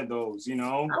a lot of those, you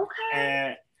know.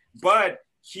 Okay. But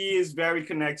he is very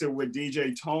connected with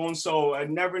DJ Tone, so I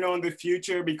never know in the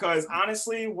future, because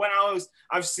honestly, when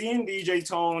I've seen DJ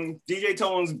Tone. DJ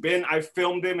Tone's been, I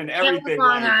filmed him and everything.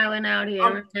 Long Island out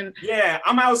here.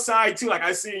 I'm outside too. Like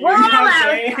I see you. You know what I'm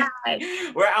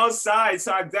saying? We're outside,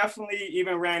 so I definitely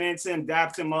even ran into him,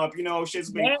 dapped him up. You know, shit's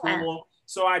been cool.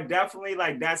 So I definitely,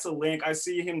 like, that's a link. I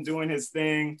see him doing his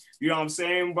thing. You know what I'm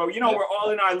saying? But, you know, we're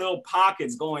all in our little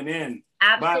pockets going in.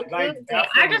 Absolutely. But,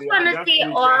 I just want to see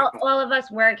all of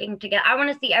us working together. I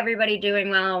want to see everybody doing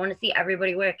well. I want to see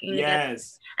everybody working together.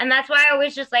 And that's why I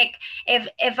was just like,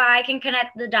 if I can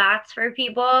connect the dots for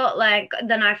people, like,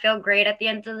 then I feel great at the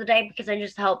end of the day, because I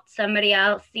just helped somebody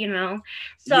else, you know?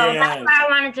 So that's why I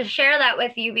wanted to share that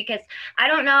with you, because I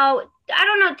don't know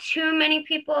too many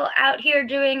people out here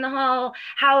doing the whole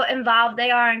how involved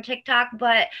they are in TikTok,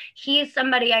 but he's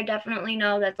somebody I definitely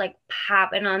know that's like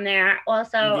popping on there.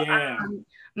 Also,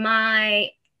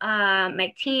 my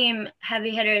team,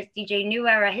 Heavy Hitters, DJ New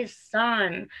Era, his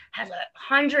son has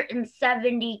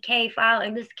 170K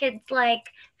following. This kid's like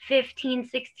 15,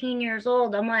 16 years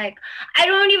old. I'm like, I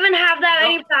don't even have that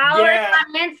many followers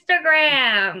on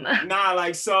Instagram. Nah,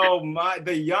 like, so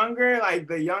the younger,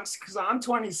 because I'm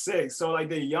 26, so like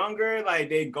the younger, like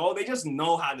they just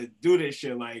know how to do this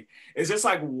shit. Like, it's just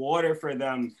like water for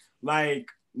them. Like,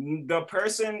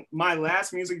 my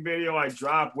last music video I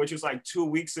dropped, which was like 2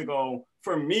 weeks ago,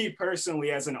 for me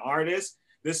personally as an artist,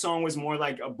 this song was more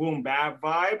like a boom bap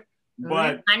vibe.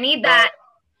 But I need that.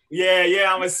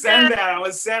 Yeah, I'm gonna send that. I'm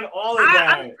gonna send all of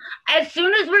that. As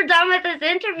soon as we're done with this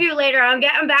interview later, I'm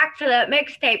getting back to that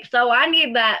mixtape. So I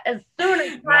need that as soon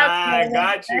as possible.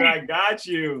 I got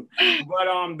you.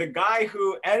 But the guy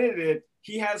who edited it,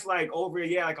 he has like over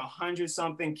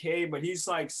 100-something K, but he's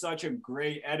like such a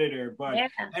great editor. But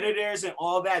editors and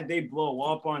all that, they blow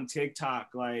up on TikTok,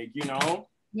 like, you know.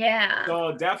 Yeah.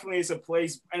 So definitely it's a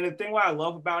place. And the thing what I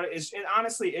love about it is it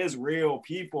honestly is real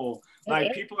people.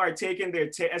 Like, people are taking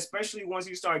their, especially once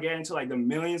you start getting to like the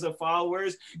millions of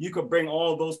followers, you could bring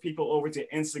all those people over to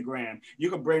Instagram. You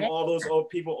could bring all those old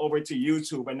people over to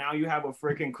YouTube, and now you have a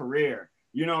freaking career.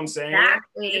 You know what I'm saying?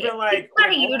 Exactly. Even like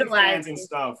OnlyFans and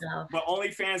stuff. But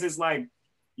OnlyFans is like,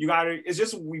 it's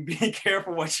just be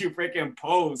careful what you freaking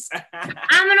post.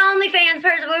 I'm an OnlyFans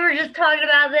person. We were just talking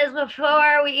about this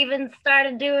before we even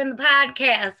started doing the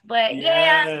podcast. But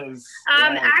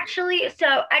actually,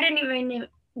 so I didn't even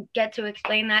get to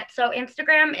explain that. So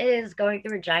Instagram is going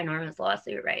through a ginormous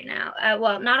lawsuit right now.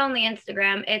 Well, not only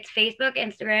Instagram, it's Facebook,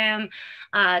 Instagram,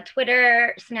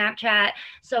 Twitter, Snapchat.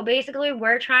 So basically,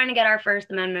 we're trying to get our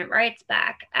First Amendment rights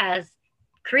back as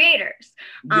creators.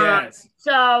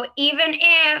 So even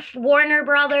if Warner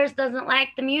Brothers doesn't like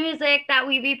the music that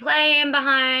we be playing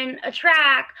behind a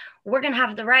track, we're gonna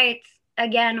have the rights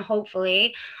again,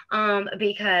 hopefully,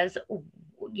 because,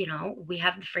 you know, we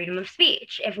have the freedom of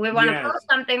speech. If we want to post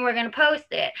something, we're going to post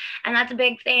it. And that's a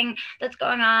big thing that's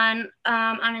going on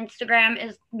Instagram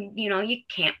is, you know, you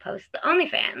can't post the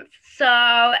OnlyFans. So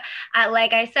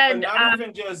like I said, but not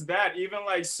even just that, even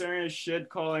like certain shit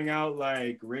calling out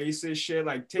like racist shit,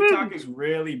 like TikTok is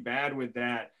really bad with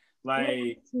that.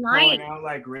 Like calling out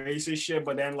like racist shit,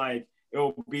 but then like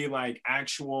it'll be like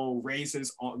actual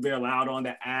races they're allowed on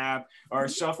the app, or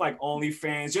stuff like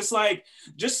OnlyFans,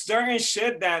 just certain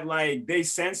shit that like they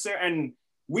censor. And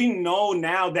we know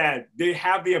now that they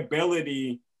have the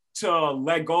ability to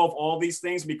let go of all these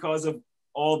things because of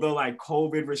all the like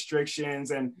COVID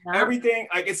restrictions and everything.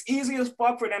 Like it's easy as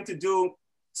fuck for them to do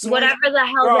whatever the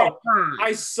hell they want.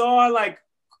 I saw like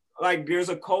there's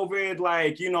a COVID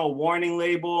like, you know, warning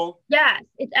label. Yes,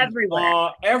 it's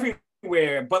everywhere.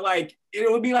 Everywhere. But like it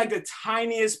would be like the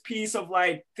tiniest piece of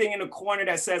like thing in the corner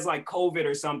that says like COVID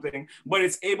or something, but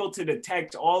it's able to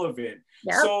detect all of it.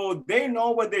 Yep. So they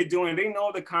know what they're doing. They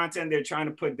know the content they're trying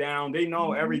to put down. They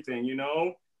know everything, you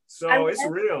know? So it's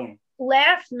real.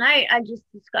 Last night I just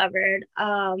discovered,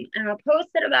 and I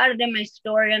posted about it in my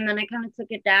story, and then I kind of took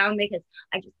it down because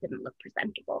I just didn't look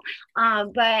presentable.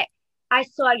 But I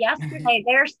saw yesterday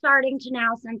they're starting to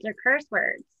now censor curse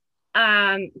words,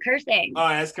 cursing. Oh,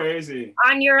 that's crazy.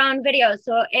 On your own video.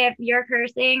 So if you're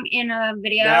cursing in a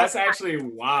video, that's actually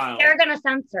wild. They're gonna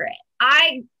censor it.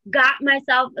 I got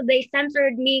myself, they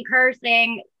censored me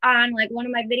cursing on like one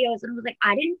of my videos, and I was like,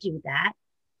 I didn't do that.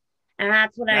 And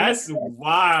that's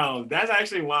wild. That's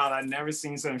actually wild. I've never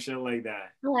seen some shit like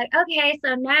that. I'm like, okay,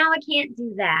 so now I can't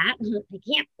do that. I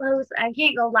can't post. I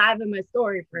can't go live in my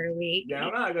story for a week. Yeah,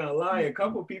 I'm not gonna lie. A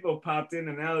couple people popped in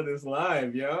and out of this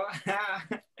live, yo.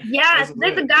 Yes,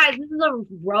 this is a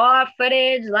raw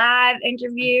footage live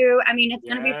interview. I mean, it's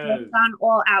gonna be posted on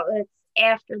all outlets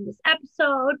after this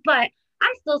episode, but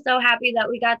I'm still so happy that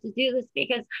we got to do this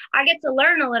because I get to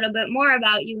learn a little bit more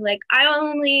about you. Like I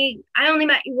only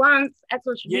met you once at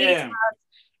social media,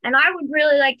 and I would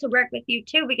really like to work with you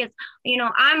too because, you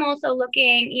know, I'm also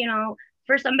looking, you know,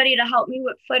 for somebody to help me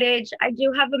with footage. I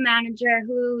do have a manager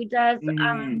who does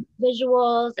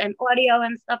visuals and audio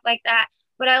and stuff like that,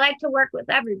 but I like to work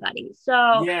with everybody.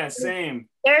 So yeah, same.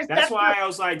 That's why I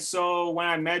was like, so when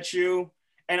I met you,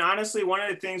 and honestly, one of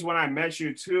the things when I met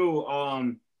you too,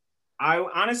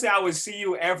 I would see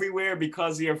you everywhere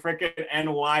because of your freaking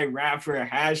NY rapper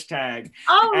hashtag.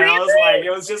 Oh, and really? I was like,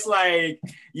 it was just like,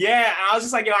 yeah. And I was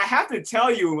just like, yo, I have to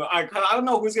tell you, I don't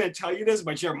know who's gonna tell you this,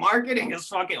 but your marketing is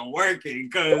fucking working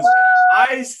because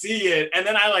I see it. And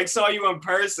then I like saw you in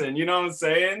person, you know what I'm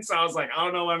saying? So I was like, I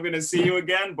don't know when I'm gonna see you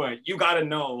again, but you gotta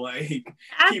know, like,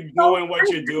 keep doing what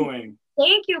you're doing.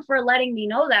 Thank you for letting me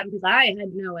know that because I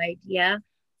had no idea.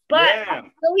 But I'll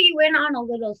fill you in on a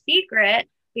little secret.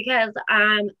 Because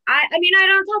I mean I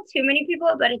don't tell too many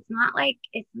people, but it's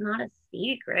not a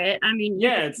secret. I mean, you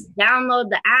can download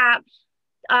the app.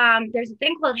 There's a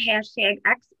thing called hashtag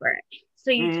expert.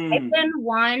 So you type in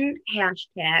one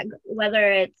hashtag, whether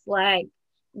it's like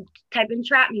type in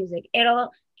trap music,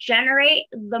 it'll generate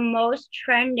the most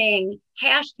trending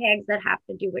hashtags that have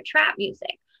to do with trap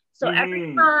music. So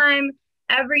every time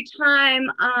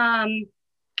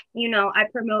you know, I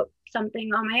promote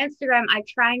something on my Instagram, I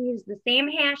try and use the same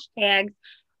hashtags,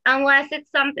 unless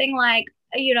it's something like,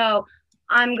 you know,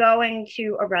 I'm going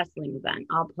to a wrestling event.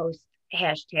 I'll post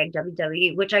hashtag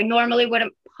WWE, which I normally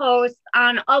wouldn't post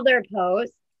on other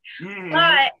posts,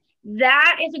 but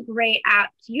that is a great app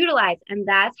to utilize. And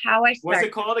that's how I started. What's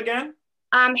it called again?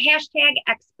 Hashtag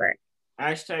expert.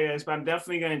 Hashtag expert. I'm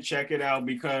definitely going to check it out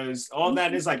because all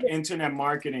that is like internet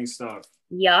marketing stuff.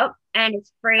 Yep. And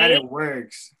it's free. And it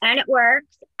works.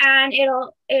 And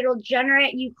it'll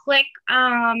generate, you click,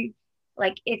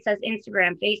 like it says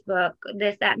Instagram, Facebook,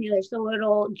 this, that, and the other. So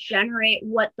it'll generate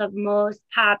what the most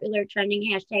popular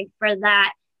trending hashtag for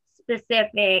that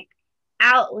specific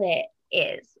outlet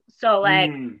is. So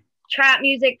like trap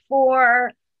music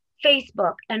for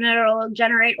Facebook, and it'll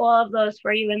generate all of those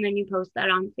for you. And then you post that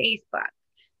on Facebook.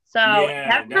 So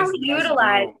definitely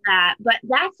utilize that. But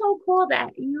that's so cool that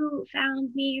you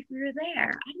found me through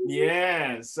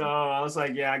there. So I was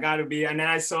like, I gotta be. And then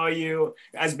I saw you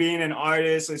as being an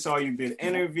artist. I saw you did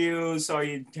interviews, saw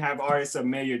you have artists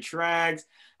submit your tracks.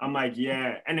 I'm like,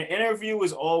 and the interview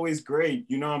was always great,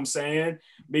 you know what I'm saying?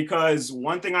 Because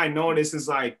one thing I noticed is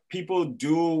like people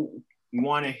do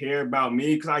want to hear about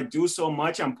me because I do so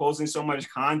much, I'm posting so much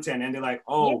content, and they're like,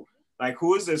 like,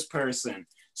 who is this person?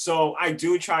 So I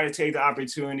do try to take the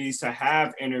opportunities to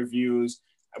have interviews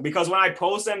because when I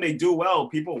post them, they do well.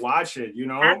 People watch it, you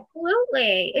know?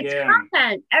 Absolutely. It's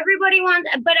content. Everybody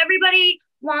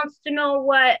wants to know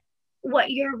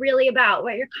what you're really about,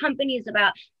 what your company is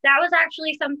about. That was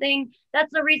actually something,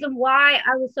 that's the reason why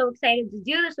I was so excited to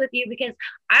do this with you, because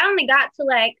I only got to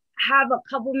like have a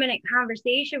couple minute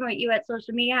conversation with you at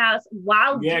Social Media House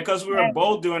while because we were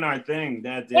both doing our thing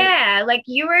that day. Yeah, like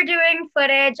you were doing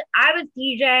footage, I was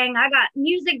DJing, I got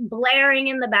music blaring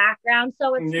in the background,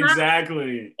 so it's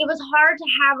exactly. It was hard to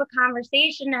have a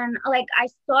conversation, and like I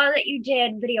saw that you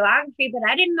did videography, but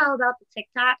I didn't know about the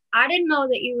TikTok. I didn't know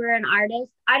that you were an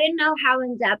artist. I didn't know how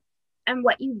in depth and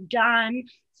what you've done.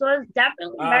 So I was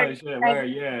definitely very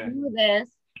excited to do this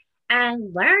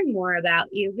and learn more about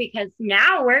you, because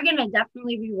now we're gonna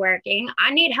definitely be working.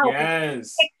 I need help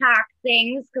with TikTok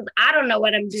things because I don't know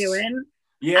what I'm doing.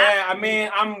 Yeah, I mean,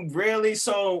 I'm really,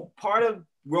 so part of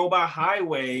Robot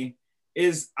Highway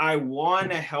is I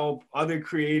want to help other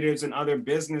creatives and other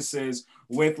businesses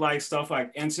with like stuff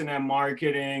like internet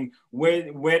marketing,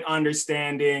 with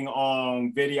understanding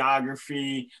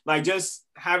videography, like just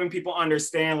having people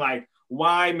understand like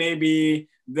why maybe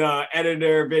the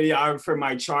editor videographer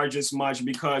might charge as much,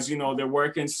 because you know they're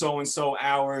working so and so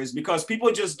hours, because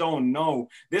people just don't know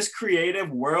this creative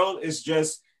world is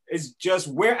just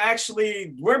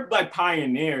we're like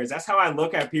pioneers. That's how I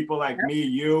look at people like me,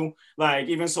 you, like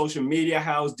even Social Media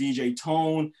House, DJ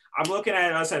Tone. I'm looking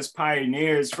at us as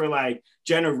pioneers for like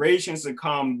generations to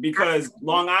come, because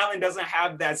Long Island doesn't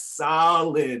have that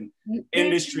solid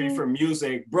industry for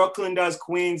music. Brooklyn does,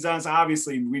 Queens does,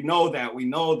 obviously we know that,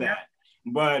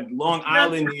 but Long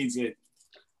Island needs it.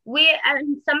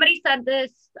 And somebody said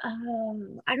this,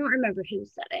 I don't remember who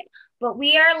said it, but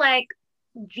we are like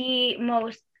the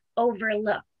most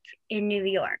overlooked in New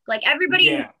York. Like everybody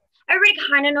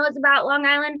kind of knows about Long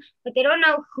Island, but they don't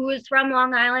know who's from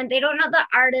Long Island. They don't know the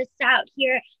artists out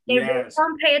here. They really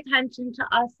don't pay attention to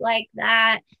us like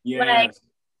that. Like,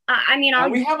 I mean,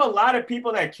 we have a lot of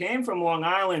people that came from Long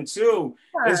Island too.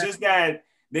 It's just that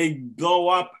they blow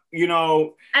up, you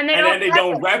know, and then they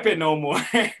don't rep it no more.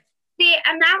 See,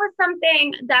 and that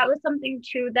was something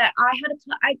too that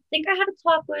I think I had to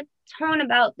talk with Tone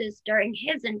about this during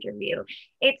his interview.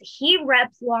 He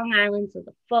reps Long Island to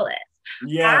the fullest.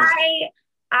 Yes.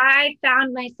 I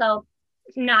found myself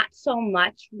not so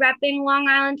much repping Long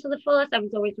Island to the fullest. I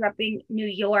was always repping New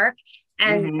York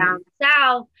and down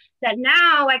south, that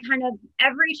now I kind of,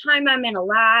 every time I'm in a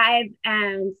live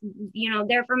and, you know,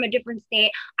 they're from a different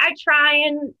state, I try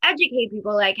and educate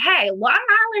people like, hey, Long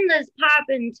Island is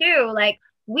popping too. Like,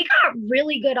 we got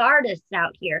really good artists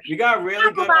out here. We got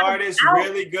really good artists,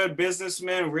 really good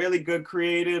businessmen, really good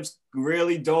creatives,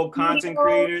 really dope content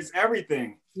creators,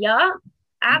 everything. Yeah.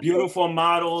 Absolutely. Beautiful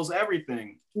models,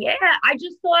 everything. Yeah. I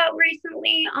just thought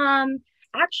recently,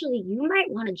 actually, you might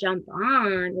want to jump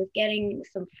on with getting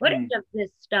some footage of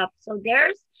this stuff. So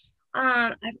there's,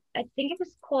 I think it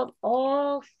was called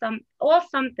All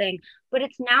Something, but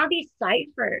it's now these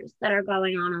ciphers that are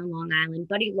going on Long Island.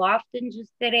 Buddy Lofton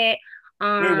just did it.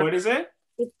 Wait, what is it?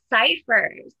 It's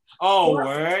ciphers. Oh,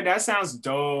 word! That sounds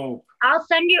dope. I'll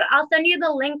send you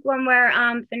the link when we're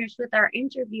finished with our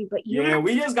interview. But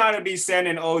we just gotta be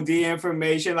sending OD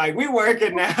information. Like we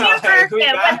working now. That's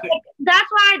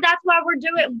why we're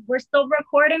doing. We're still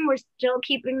recording. We're still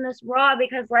keeping this raw,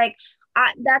 because like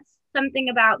that's something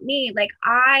about me. Like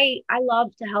I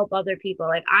love to help other people.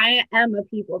 Like I am a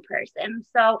people person.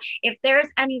 So if there's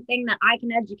anything that I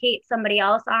can educate somebody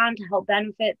else on to help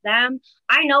benefit them,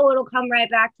 I know it'll come right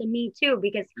back to me too,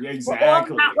 because we're all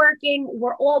networking,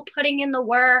 we're all putting in the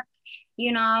work,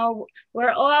 you know,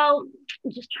 we're all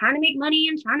just trying to make money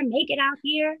and trying to make it out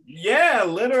here. Yeah,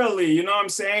 literally, you know what I'm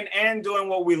saying? And doing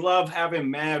what we love,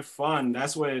 having mad fun.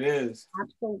 That's what it is.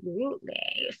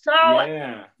 Absolutely.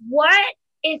 So what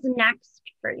is next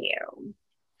for you?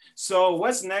 So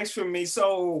what's next for me?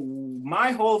 So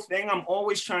my whole thing, I'm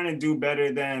always trying to do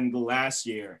better than the last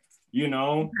year, you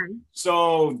know?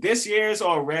 So this year is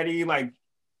already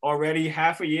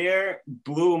half a year,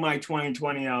 blew my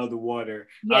 2020 out of the water.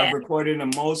 I've recorded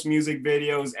the most music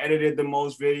videos, edited the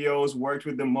most videos, worked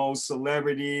with the most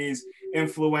celebrities,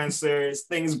 influencers,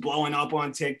 things blowing up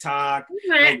on TikTok.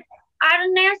 I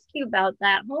didn't ask you about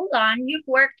that. Hold on. You've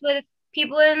worked with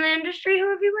people in the industry. Who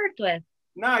have you worked with?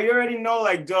 Nah, you already know,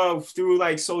 like through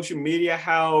like Social Media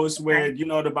House, with you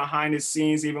know the behind the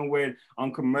scenes, even with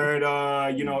Uncle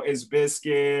Murda, you know, It's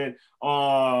Biscuit.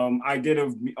 I did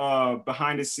a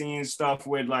behind the scenes stuff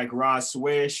with like Ross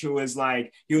Swish, who is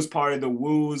like, he was part of the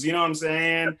Woos, you know what I'm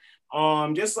saying?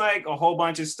 Just like a whole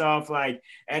bunch of stuff, like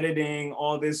editing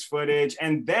all this footage.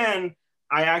 And then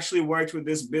I actually worked with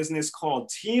this business called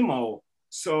Timo.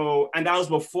 So, and that was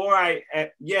before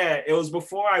it was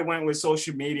before I went with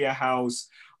Social Media House.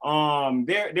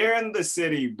 They're in the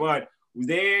city, but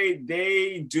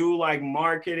they do like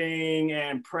marketing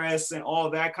and press and all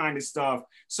that kind of stuff.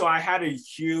 So I had a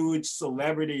huge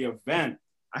celebrity event.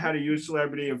 I had a youth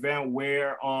celebrity event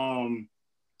where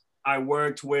I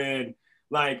worked with,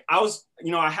 like, I was,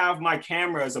 I have my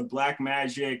camera as a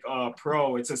Blackmagic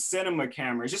Pro. It's a cinema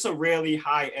camera. It's just a really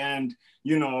high-end,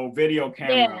 video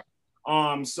camera.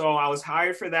 Yeah. So I was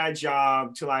hired for that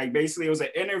job to, like, basically it was an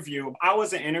interview. I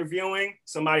wasn't interviewing,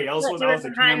 somebody else was. I was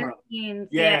the camera.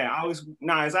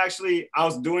 It's actually, I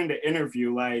was doing the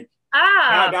interview. Like,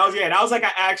 that was like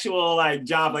an actual like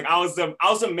job. Like I was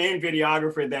the main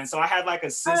videographer then. So I had like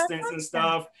assistants and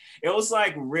stuff. It was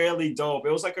like really dope.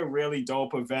 It was like a really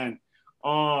dope event.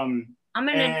 I'm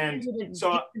gonna need to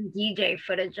some DJ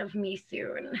footage of me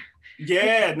soon.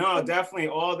 Yeah, no, definitely.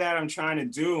 All that I'm trying to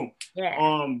do.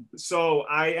 Yeah. So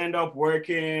I end up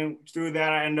working through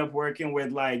that. I end up working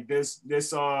with like this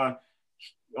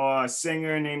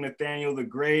singer named Nathaniel the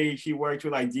Great. He worked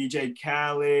with like DJ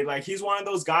Khaled. Like he's one of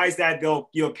those guys that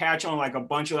you'll catch on like a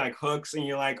bunch of like hooks, and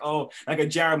you're like, oh, like a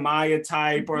Jeremiah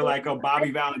type or like a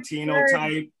Bobby Valentino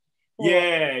type.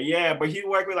 Yeah. But he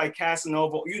worked with like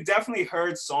Casanova. You definitely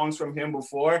heard songs from him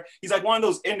before. He's like one of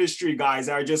those industry guys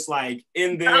that are just like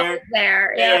in there.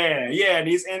 Yeah. And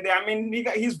he's in there. I mean,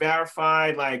 he's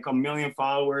verified like 1 million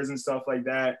followers and stuff like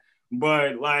that.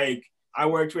 But like, I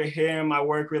worked with him. I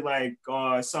worked with like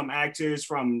some actors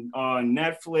from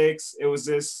Netflix. It was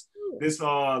this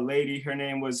lady. Her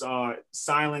name was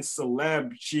Silent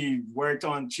Celeb. She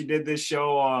did this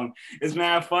show. It's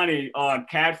mad funny.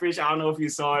 Catfish. I don't know if you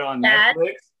saw it on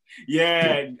Netflix.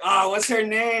 Yeah. What's her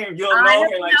name? You'll know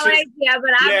her. Like, no idea, but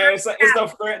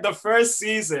it's the first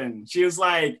season. She was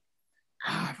like,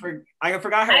 I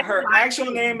forgot her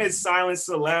actual name is Silent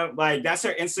Celeb. Like that's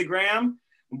her Instagram.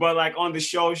 But like on the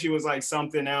show, she was like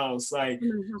something else. Like,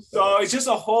 so it's just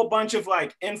a whole bunch of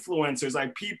like influencers,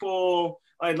 like people,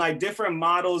 like different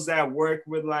models that work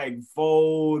with like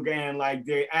Vogue, and like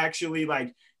they actually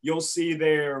like you'll see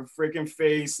their freaking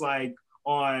face like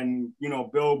on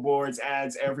billboards,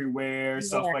 ads everywhere,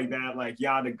 stuff like that, like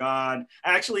Yada God.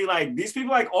 Actually, like these people,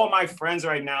 like all my friends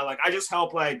right now, like I just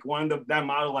helped like that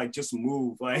model like just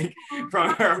move like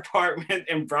from her apartment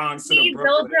in Bronx to the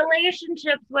Brooklyn. Build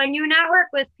relationships when you network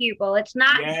with people. It's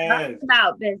not just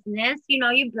about business,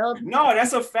 you build. No,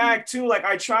 that's a fact too. Like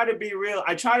I try to be real.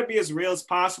 I try to be as real as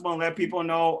possible and let people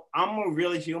know I'm a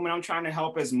really human. I'm trying to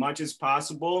help as much as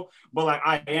possible, but like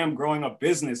I am growing a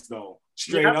business though,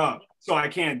 straight up. So I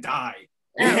can't die.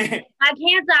 I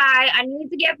can't die. I need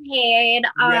to get paid.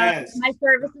 Yes. My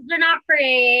services are not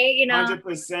free,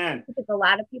 100%. Because a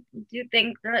lot of people do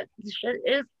think that shit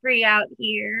is free out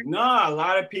here. No, a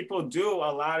lot of people do.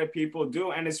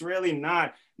 And it's really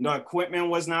not. The equipment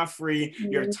was not free.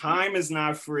 Your time is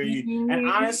not free. And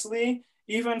honestly,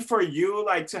 even for you,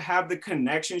 like to have the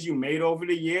connections you made over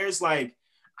the years, like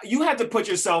you have to put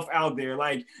yourself out there.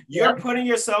 Like you're putting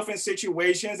yourself in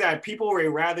situations that people would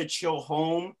rather chill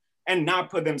home and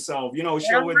not put themselves,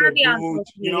 chill with their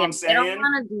dudes. You know what I'm saying? They don't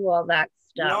want to do all that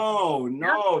stuff.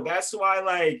 No. That's why,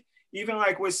 like, even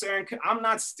like with certain, I'm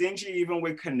not stingy even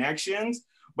with connections,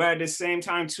 but at the same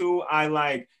time too, I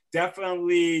like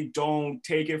definitely don't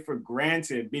take it for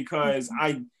granted because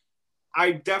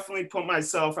I definitely put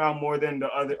myself out more than the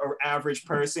other or average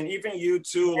person. Even you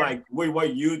too, like with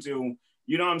what you do.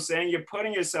 You know what I'm saying? You're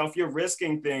putting yourself, you're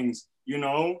risking things,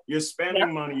 you're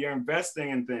spending money, you're investing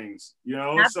in things,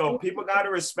 Absolutely. So people got to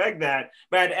respect that.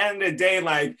 But at the end of the day,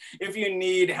 like if you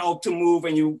need help to move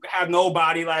and you have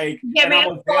nobody, like, and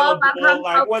I'm available,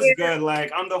 like what's good?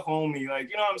 Like I'm the homie, like,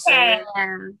 you know what I'm saying?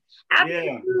 Yeah,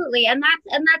 absolutely. And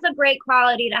that's a great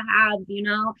quality to have,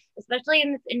 especially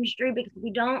in this industry because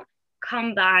we don't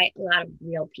come by a lot of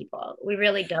real people. We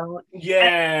really don't.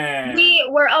 Yeah.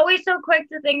 We're always so quick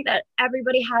to think that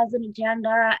everybody has an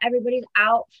agenda. Everybody's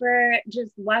out for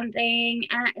just one thing.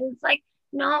 And it's like,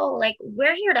 no, like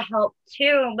we're here to help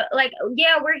too. But like,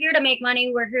 yeah, we're here to make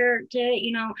money. We're here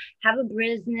to, have a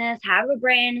business, have a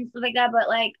brand and stuff like that. But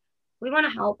like, we want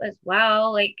to help as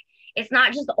well. Like, it's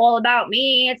not just all about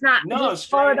me. It's not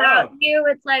just all about you.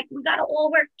 It's like, we got to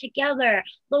all work together.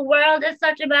 The world is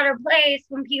such a better place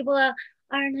when people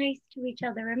are nice to each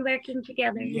other and working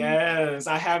together. Yes,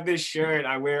 I have this shirt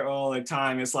I wear all the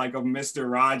time. It's like a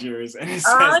Mr. Rogers, and it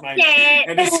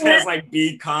says like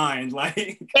be kind. Like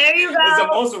there you go. It's the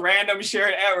most random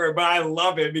shirt ever, but I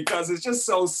love it because it's just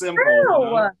so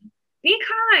simple. Be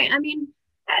kind. I mean,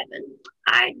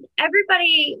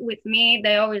 everybody with me,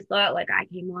 they always thought like I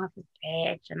came off as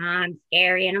bitch and I'm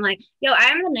scary, and I'm like, yo,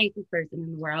 I'm the nicest person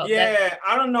in the world. Yeah,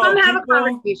 I don't know. Come have a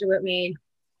conversation with me.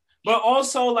 But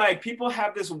also, like, people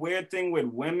have this weird thing with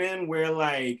women where,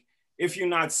 like, if you're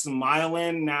not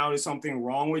smiling, now there's something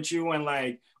wrong with you. And,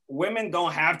 like, women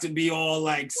don't have to be all,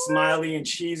 like, smiley and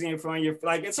cheesy in front of you.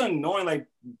 Like, it's annoying. Like,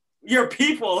 your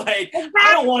people. Like, exactly.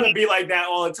 I don't want to be like that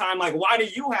all the time. Like, why do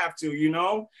you have to, you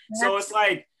know? So it's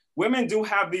like, women do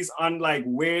have these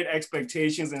weird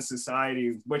expectations in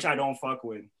society, which I don't fuck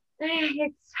with. I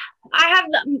have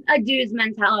a dude's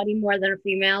mentality more than a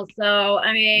female. So,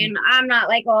 I mean, I'm not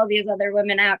like all these other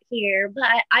women out here, but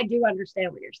I do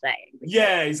understand what you're saying.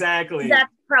 Yeah, exactly.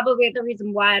 That's probably the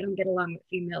reason why I don't get along with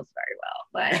females very well.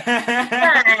 But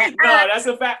no, that's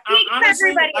a fact.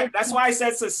 Honestly, that's why I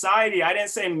said society. I didn't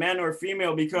say men or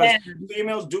female, because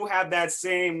females do have that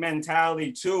same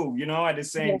mentality too, you know, at the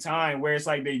same time, where it's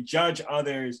like they judge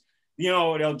others. You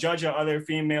know, they'll judge another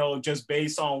female just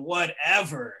based on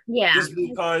whatever. Yeah. Just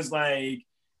because like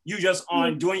you just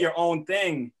on doing your own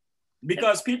thing.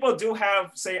 Because people do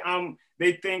have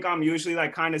they think I'm usually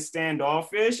like kind of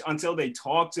standoffish until they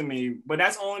talk to me. But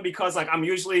that's only because like I'm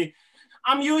usually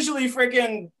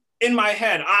freaking in my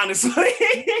head, honestly.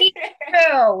 Me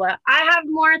too. I have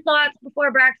more thoughts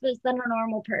before breakfast than a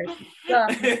normal person. So,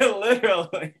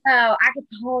 literally. So I could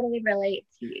totally relate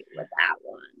to you with that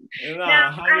one. No,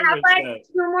 now, 100%. I have like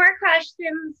 2 more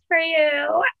questions for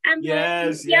you. And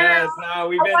yes. No,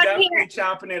 we've been definitely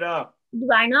chopping it up.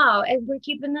 I know. As we're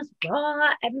keeping this raw,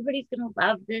 everybody's gonna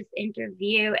love this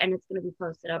interview, and it's gonna be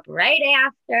posted up right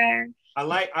after. I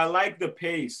like the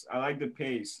pace. I like the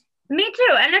pace. Me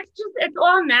too. And it's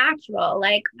all natural.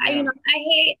 Like, I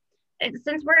hate,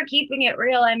 since we're keeping it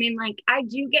real, I mean, like, I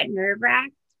do get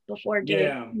nerve-wracked before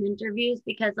doing interviews,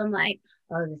 because I'm like,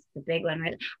 oh, this is the big one,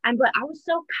 right? But I was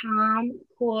so calm,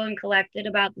 cool, and collected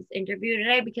about this interview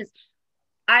today, because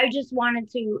I just wanted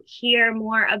to hear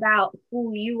more about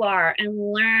who you are and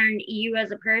learn you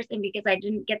as a person, because I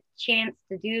didn't get the chance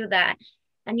to do that.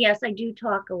 And yes, I do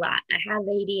talk a lot. I have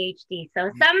ADHD. So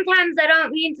sometimes I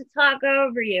don't mean to talk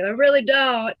over you. I really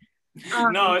don't.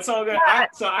 No, it's all good.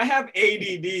 I have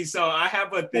ADD, so I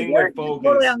have a thing with focus.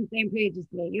 Totally on the same page as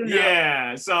me, you know.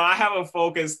 Yeah, so I have a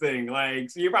focus thing. Like,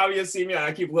 so you probably just see me.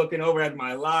 I keep looking over at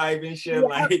my live and shit.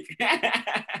 Like,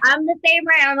 I'm the same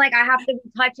way. I'm like, I have to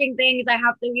be touching things. I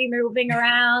have to be moving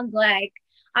around. Like,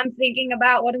 I'm thinking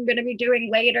about what I'm going to be doing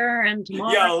later and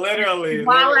tomorrow. Yeah, literally.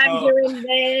 While I'm doing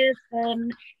this,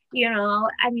 and you know,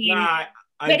 I mean, I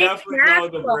definitely know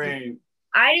the brain.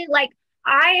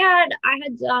 I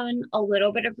had done a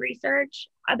little bit of research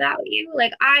about you.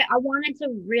 Like, I wanted to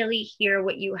really hear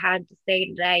what you had to say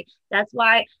today. That's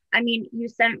why, I mean, you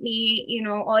sent me, you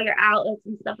know, all your outlets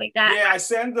and stuff like that. Yeah, I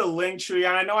sent the link tree.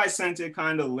 I know I sent it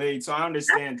kind of late, so I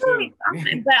understand too.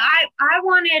 But I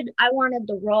wanted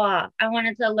the raw. I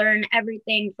wanted to learn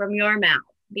everything from your mouth,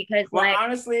 because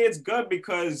honestly, it's good,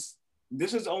 because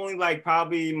this is only like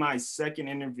probably my second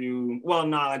interview. Well,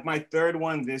 not like my third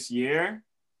one this year.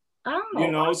 Oh, you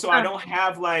know, so I don't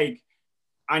have like,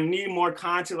 I need more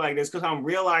content like this, because I'm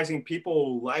realizing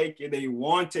people like it. They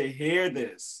want to hear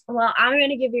this. Well, I'm going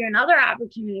to give you another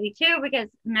opportunity too, because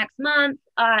next month,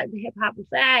 the Hip Hop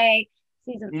Buffet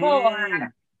season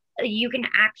 4, you can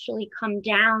actually come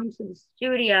down to the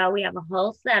studio. We have a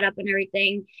whole setup and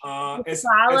everything. It's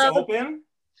open.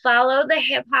 Follow the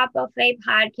Hip Hop Buffet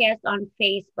podcast on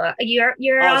Facebook. You're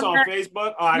it's on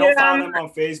Facebook? Oh, I don't follow them on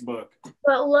Facebook.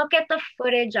 But look at the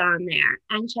footage on there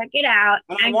and check it out.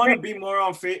 And I want to be more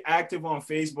active on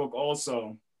Facebook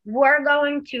also. We're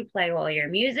going to play all your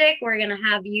music. We're going to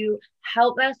have you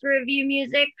help us review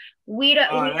music.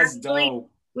 That's dope.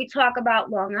 We talk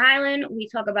about Long Island. We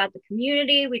talk about the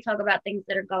community. We talk about things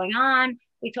that are going on.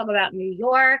 We talk about New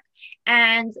York,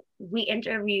 and we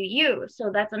interview you.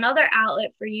 So that's another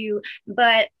outlet for you.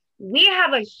 But we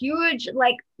have a huge,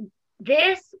 like,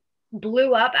 this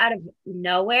blew up out of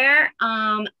nowhere.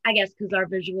 I guess because our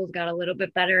visuals got a little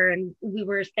bit better and we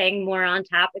were staying more on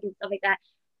topic and stuff like that.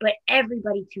 But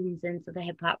everybody tunes into the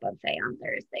Hip Hop Buffet on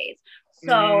Thursdays.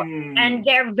 So, and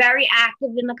they're very active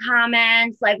in the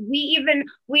comments. Like, we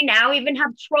now even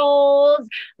have trolls.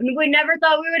 We never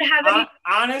thought we would have any.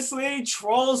 Honestly,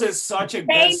 trolls is such a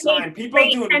good sign. People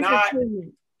you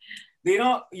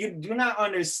do not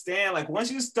understand. Like,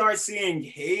 once you start seeing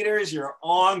haters, you're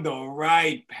on the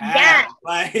right path. Yes.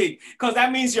 Like, because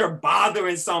that means you're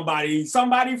bothering somebody.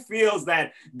 Somebody feels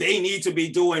that they need to be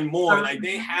doing more. Like,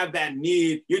 they have that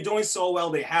need. You're doing so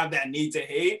well, they have that need to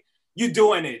hate. You're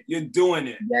doing it. You're doing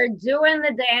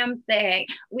the damn thing.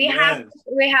 We have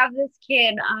this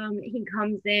kid. He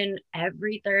comes in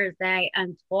every Thursday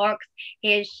and talks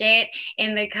his shit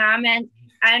in the comments.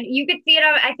 And you could see it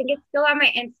on, I think it's still on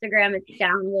my Instagram. It's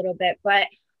down a little bit. But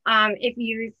if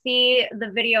you see the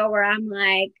video where I'm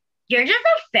like, you're just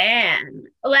a fan.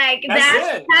 Like,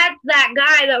 that's that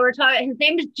guy that we're talking. His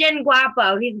name is Jin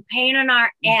Guapo. He's a pain in our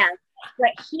ass.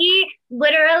 But he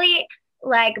literally,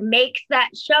 like makes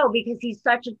that show because he's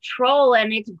such a troll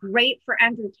and it's great for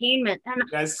entertainment. And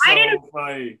That's so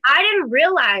funny. I didn't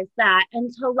realize that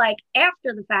until like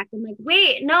after the fact. I'm like,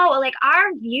 wait, no, like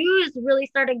our views really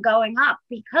started going up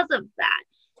because of that.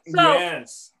 So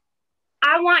yes.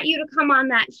 I want you to come on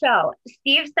that show.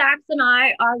 Steve Sachs and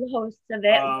I are the hosts of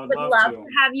it. Would love to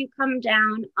have you come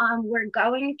down. We're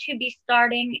going to be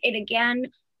starting it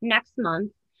again next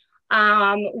month.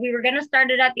 We were going to start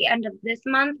it at the end of this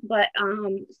month, but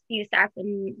Steve Sachs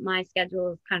and my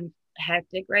schedule is kind of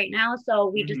hectic right now. So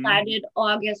we decided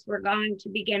August we're going to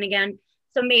begin again.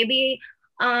 So maybe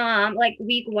like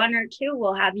week 1 or 2,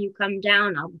 we'll have you come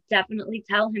down. I'll definitely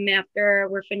tell him after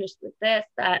we're finished with this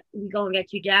that we gonna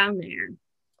get you down there.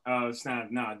 Oh, it's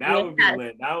not. No, that would be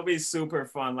lit. That would be super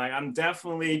fun. Like, I'm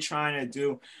definitely trying to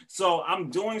do. So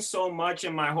I'm doing so much,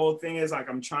 and my whole thing is like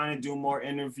I'm trying to do more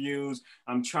interviews.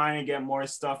 I'm trying to get more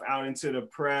stuff out into the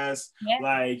press. Yeah.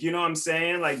 Like, you know what I'm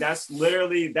saying? Like, that's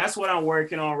what I'm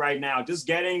working on right now. Just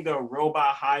getting the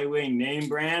Robot Highway name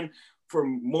brand for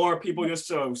more people just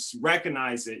to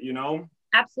recognize it, you know?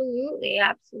 Absolutely.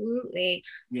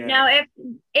 Yeah. Now,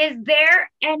 is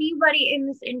there anybody in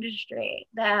this industry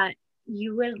that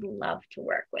you would love to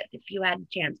work with if you had a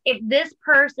chance? If this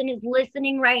person is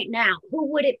listening right now,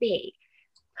 who would it be?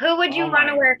 Who would you want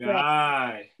to work with?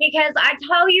 Because I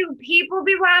tell you, people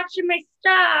be watching my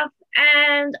stuff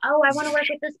and, I want to work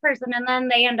with this person. And then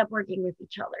they end up working with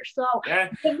each other. So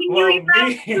giving you your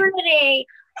opportunity.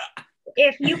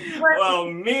 If you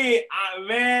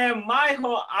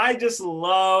I just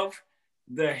love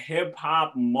the hip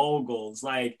hop moguls,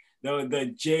 like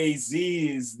the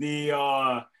Jay-Z's,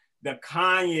 the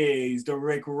Kanye's, the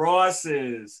Rick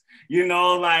Ross's, you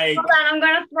know, like. Hold on, I'm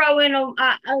gonna throw in a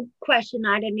question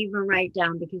I didn't even write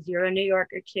down because you're a New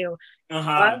Yorker too.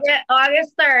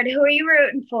 August 3rd, who are you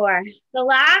rooting for? The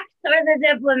Locks or the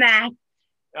Diplomats?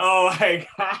 Oh my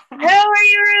God. Who are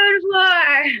you rooting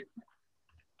for?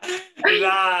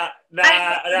 Nah,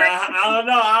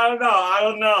 I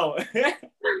don't know.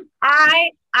 I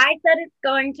said it's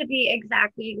going to be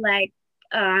exactly like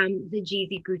the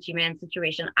Jeezy Gucci Man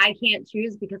situation. I can't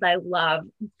choose because I love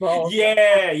both.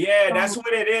 Yeah, that's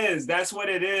what it is.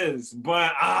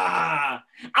 But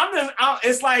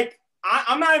it's like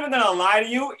I'm not even gonna lie to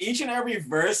you. Each and every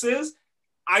verses,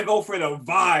 I go for the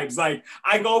vibes. Like,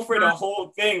 I go for the whole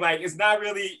thing. Like, it's not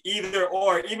really either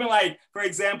or. Even like, for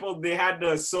example, they had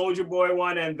the Soulja Boy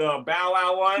one and the Bow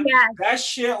Wow one. Yes. That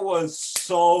shit was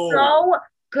so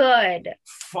good.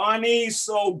 Funny,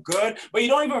 so good. But you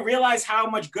don't even realize how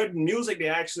much good music they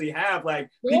actually have. Like,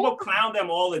 people clown them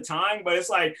all the time, but it's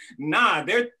like, nah,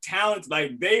 they're talented.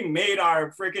 Like, they made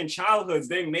our freaking childhoods.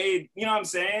 They made, you know what I'm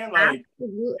saying? Like,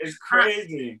 absolutely. It's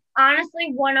crazy.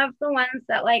 Honestly, one of the ones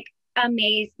that like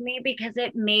amazed me because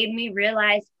it made me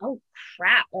realize, oh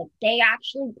crap, like they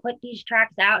actually put these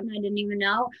tracks out and I didn't even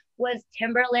know, was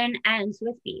Timberland and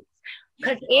Swiss Beats.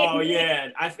 I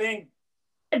think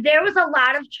there was a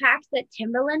lot of tracks that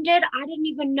Timberland did I didn't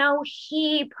even know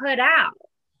he put out.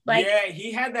 Like,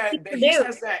 he had that. He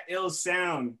has that ill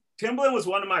sound. Timberland was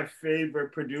one of my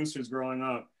favorite producers growing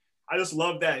up. I just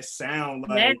love that sound.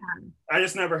 Like, I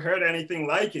just never heard anything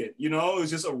like it. You know, it was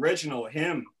just original.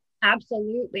 Him.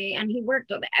 Absolutely. And he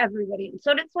worked with everybody. And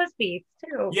so did Swiss Beats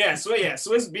too.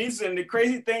 Swiss Beats. And the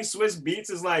crazy thing, Swiss Beats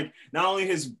is like not only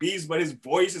his beats, but his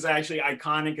voice is actually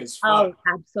iconic as fuck. Oh,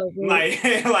 absolutely. Like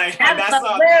that's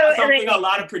something a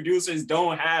lot of producers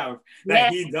don't have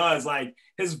that he does. Like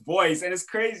his voice. And it's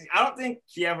crazy. I don't think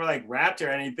he ever like rapped or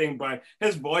anything, but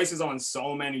his voice is on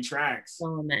so many tracks.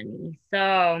 So many.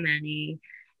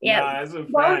 Yeah, that's a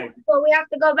fact. But we have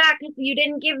to go back because you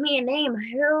didn't give me a name.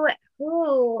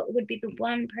 Who would be the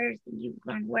one person you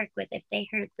want to work with if they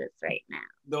heard this right now?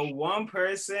 The one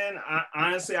person,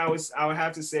 honestly, I would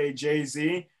have to say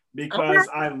Jay-Z because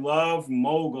I love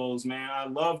moguls, man. I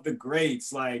love the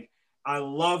greats. Like, I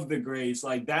love the greats.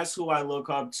 Like, that's who I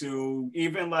look up to.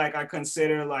 Even like I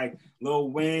consider like Lil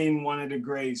Wayne one of the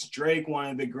greats, Drake one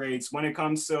of the greats. When it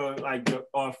comes to like the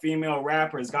female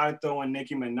rappers, gotta throw in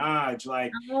Nicki Minaj.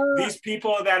 Like these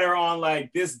people that are on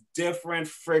like this different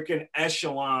freaking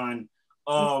echelon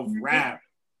of rap.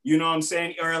 You know what I'm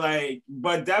saying? Or like,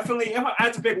 but definitely, if I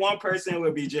had to pick one person, it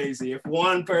would be Jay-Z. If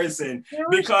one person,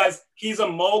 because he's a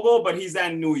mogul, but he's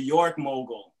that New York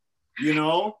mogul. You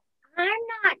know? I'm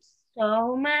not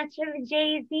so much of a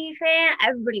Jay-Z fan.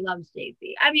 Everybody loves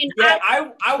Jay-Z. I mean,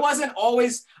 I wasn't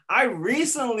always. I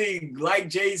recently liked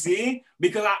Jay-Z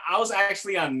because I was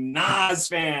actually a Nas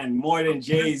fan more than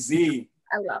Jay-Z.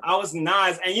 I was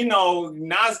Nas, and you know,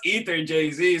 Nas ether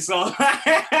Jay-Z. So wait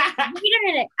a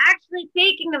minute. Actually,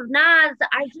 speaking of Nas,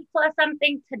 I just saw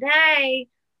something today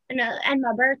And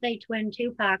my birthday twin,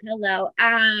 Tupac. Hello.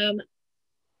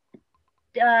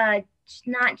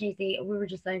 Not Jay-Z. We were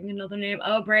just saying another name.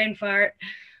 Oh, brain fart.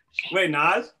 Wait,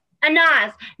 Nas?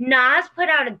 Nas. Nas put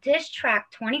out a diss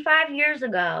track 25 years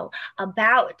ago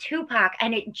about Tupac,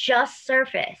 and it just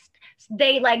surfaced.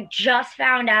 They like just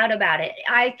found out about it.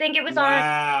 I think it was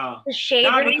on the Shade.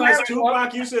 Not because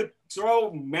Tupac used to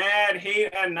throw mad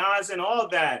hate at Nas and all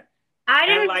that. I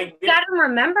didn't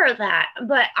remember that,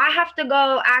 but I have to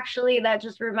go. Actually, that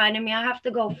just reminded me. I have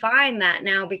to go find that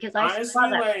now because I honestly, saw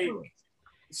that. Like,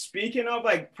 speaking of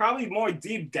like probably more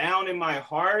deep down in my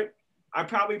heart, I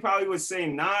probably would say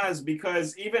Nas,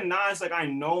 because even Nas, like, I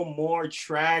know more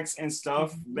tracks and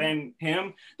stuff than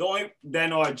him.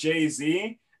 Than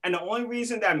Jay-Z. And the only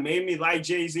reason that made me like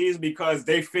Jay-Z is because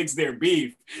they fixed their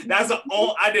beef. That's the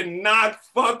only, I did not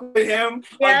fuck with him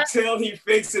until he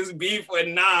fixed his beef with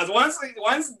Nas. Once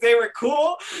they were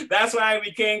cool, that's when I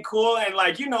became cool. And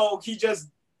like, you know,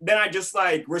 then I just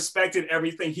like respected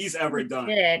everything he's ever done.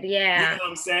 Yeah. You know what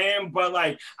I'm saying? But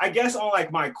like, I guess on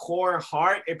like my core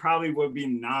heart, it probably would be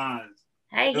Nas.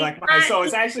 Hey, so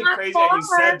it's actually crazy that you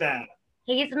said that.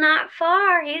 He's not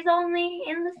far. He's only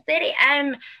in the city.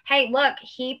 And hey, look,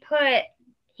 he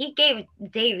gave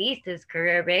Dave East his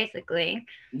career, basically.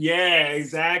 Yeah,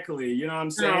 exactly. You know what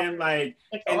I'm saying? Like,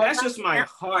 and that's just my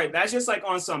heart. That's just like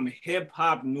on some hip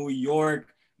hop New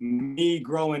York, me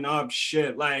growing up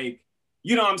shit. Like,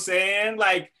 you know what I'm saying?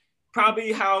 Like,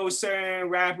 probably how certain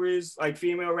rappers, like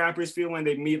female rappers, feel when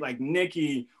they meet like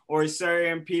Nicki, or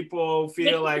certain people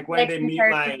feel like when they meet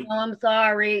like. Oh, I'm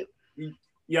sorry.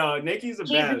 Yo, Nicki's the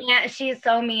best. Yeah, she's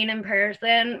so mean in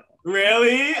person.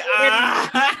 Really?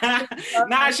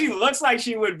 Nah, she looks like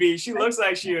she would be. She looks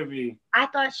like she would be. I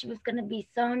thought she was gonna be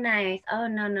so nice. Oh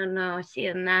no, she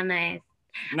is not nice.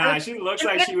 Nah, she looks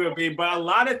like she would be. But a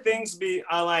lot of things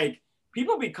are like,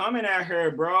 people be coming at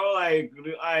her, bro. Like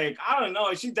I don't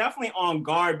know. She's definitely on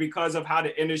guard because of how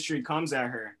the industry comes at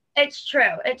her. It's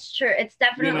true. It's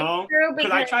definitely true.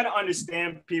 Because I try to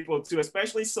understand people too,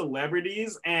 especially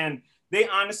celebrities, and they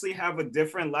honestly have a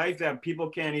different life that people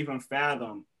can't even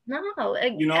fathom. No,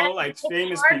 you know, like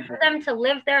famous it's hard people. for them to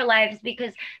live their lives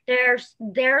because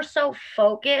they're so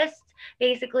focused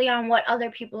basically on what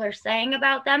other people are saying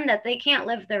about them that they can't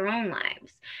live their own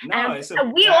lives. No,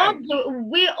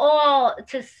 we all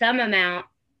to some amount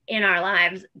in our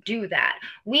lives do that.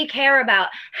 We care about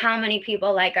how many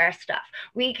people like our stuff.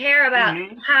 We care about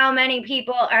how many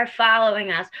people are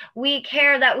following us. We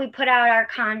care that we put out our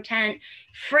content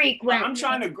frequently. I'm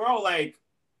trying to grow. Like,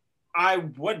 I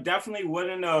definitely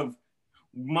wouldn't have,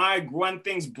 when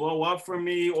things blow up for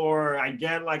me, or I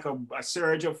get like a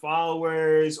surge of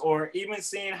followers, or even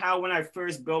seeing how when I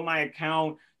first built my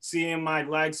account, seeing my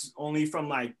likes only from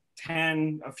like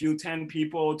 10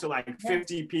 people to like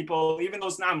 50 people, even though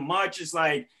it's not much, it's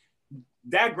like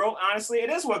that growth, honestly, it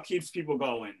is what keeps people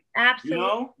going. Absolutely.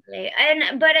 You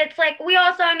know? But it's like we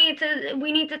also need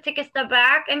to take a step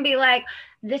back and be like,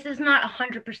 this is not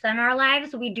 100% our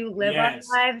lives. We do live our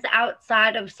lives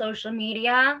outside of social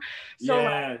media. So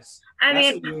that's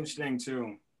a huge thing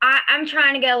too. I'm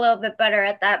trying to get a little bit better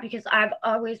at that because I've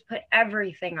always put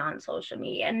everything on social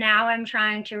media. And now I'm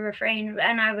trying to refrain.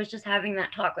 And I was just having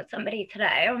that talk with somebody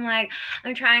today. I'm like,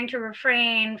 I'm trying to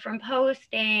refrain from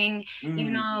posting,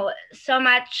 you know, so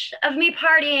much of me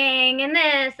partying and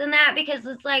this and that, because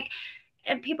it's like,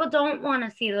 and people don't want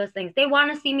to see those things. They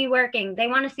want to see me working. They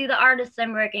want to see the artists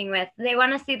I'm working with. They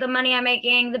want to see the money I'm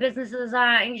making, the businesses,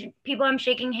 people I'm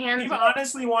shaking hands with. People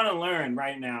honestly want to learn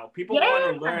right now. People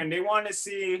want to learn. They want to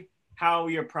see how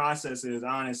your process is,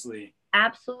 honestly.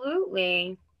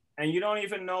 Absolutely. And you don't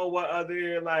even know what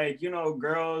other, like, you know,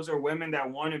 girls or women that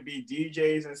want to be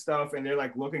DJs and stuff, and they're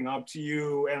like looking up to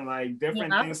you and like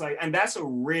different things, like, and that's a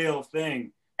real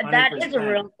thing. 100%. That is a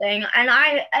real thing. And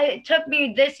it took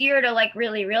me this year to like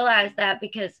really realize that,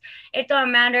 because it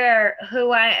don't matter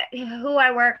who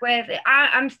I work with.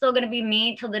 I'm still going to be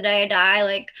me till the day I die.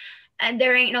 Like, and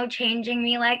there ain't no changing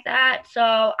me like that.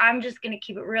 So I'm just going to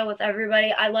keep it real with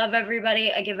everybody. I love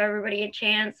everybody. I give everybody a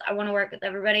chance. I want to work with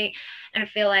everybody. And I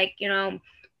feel like, you know,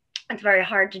 it's very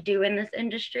hard to do in this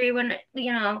industry when,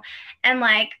 you know, and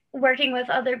like working with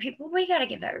other people, we got to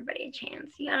give everybody a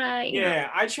chance. You gotta, you know.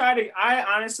 I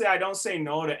honestly, I don't say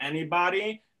no to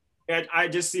anybody. I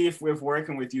just see if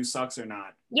working with you sucks or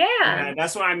not. Yeah. And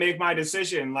that's when I make my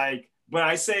decision. Like, but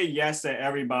I say yes to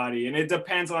everybody, and it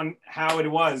depends on how it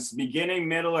was, beginning,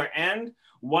 middle, or end,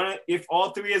 if all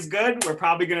three is good, we're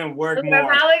probably gonna work more. We're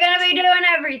probably gonna be doing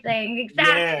everything.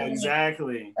 Exactly. Yeah,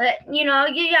 exactly. But you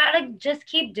gotta just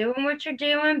keep doing what you're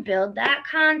doing, build that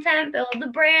content, build the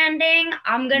branding.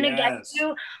 I'm gonna get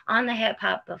you on the hip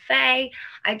hop buffet.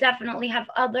 I definitely have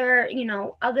other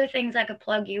things I could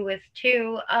plug you with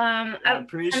too. I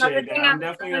appreciate that. I'm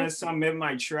definitely gonna submit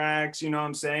my tracks, you know what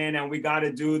I'm saying? And we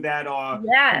gotta do that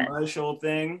commercial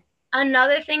thing.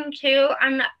 Another thing too,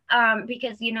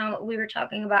 because we were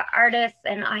talking about artists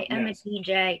and I am a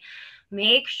DJ.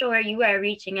 Make sure you are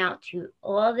reaching out to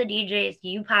all the DJs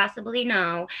you possibly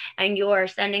know and you're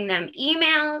sending them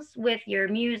emails with your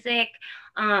music.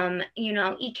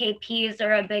 EKPs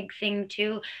are a big thing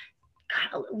too.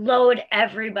 Load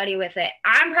everybody with it.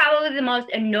 I'm probably the most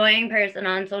annoying person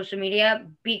on social media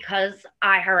because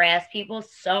I harass people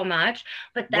so much,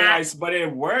 but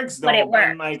it works though. It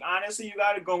works. And like honestly, you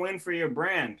got to go in for your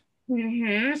brand.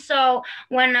 So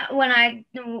when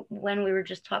we were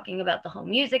just talking about the whole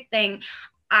music thing,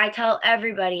 I tell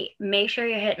everybody, make sure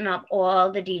you're hitting up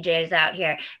all the DJs out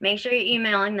here. Make sure you're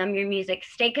emailing them your music.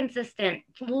 Stay consistent.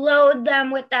 Load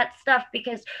them with that stuff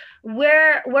because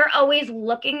we're always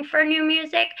looking for new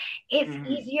music. It's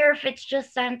easier if it's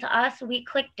just sent to us. We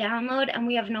click download and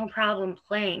we have no problem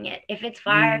playing it. If it's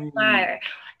fire, it's fire.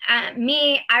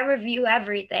 I review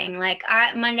everything. Like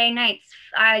Monday nights,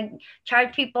 I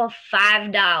charge people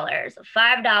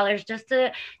 $5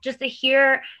 just to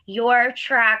hear your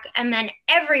track, and then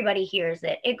everybody hears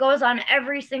it. It goes on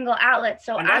every single outlet.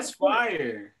 So that's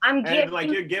fire.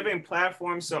 You're giving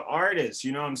platforms to artists.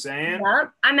 You know what I'm saying?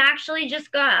 Yep. I'm actually just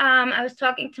I was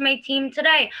talking to my team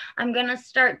today. I'm gonna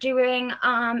start doing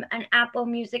an Apple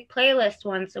Music playlist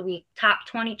once a week, top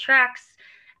 20 tracks.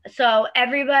 So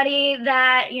everybody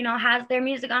that, has their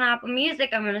music on Apple Music,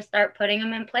 I'm going to start putting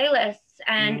them in playlists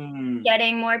and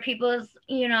getting more people's,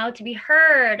 to be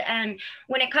heard. And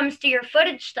when it comes to your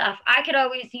footage stuff, I could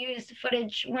always use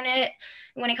footage when it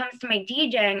comes to my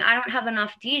DJing. I don't have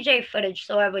enough DJ footage,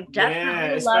 so I would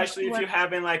definitely especially if you're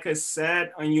having like a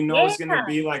set and it's going to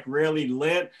be like really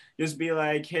lit, just be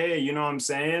like, hey, you know what I'm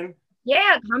saying?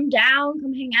 Yeah, come down,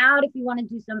 come hang out if you want to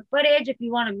do some footage, if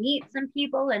you want to meet some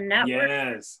people and network.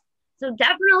 Yes. So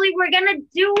definitely we're going to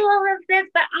do all of this,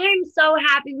 but I'm so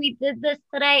happy we did this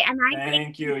today. And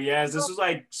Thank you. Yes, this was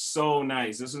like so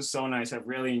nice. This was so nice. I've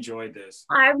really enjoyed this.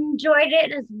 I've enjoyed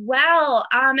it as well.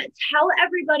 Tell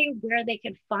everybody where they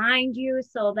could find you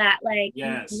so that when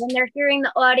they're hearing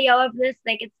the audio of this,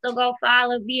 they can still go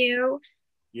follow you.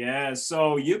 Yeah,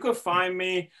 so you could find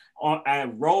me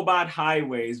at Robot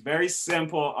Highways. Very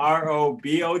simple,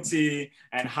 ROBOT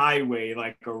and highway,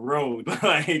 like a road.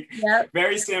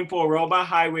 Very simple, Robot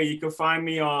Highway. You can find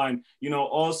me on,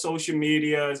 all social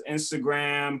medias,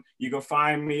 Instagram. You can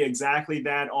find me exactly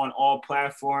that on all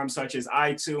platforms such as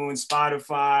iTunes,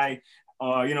 Spotify,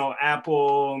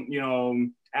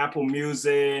 Apple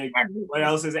Music, what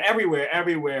else is it?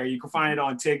 Everywhere. You can find it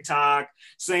on TikTok.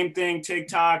 Same thing,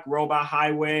 TikTok, Robot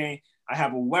Highway. I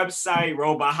have a website,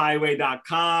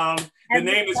 robothighway.com. The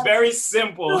name is very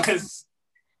simple. It's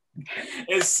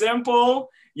simple.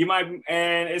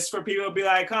 And it's for people to be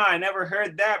like, I never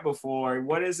heard that before.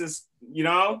 What is this? One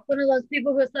of those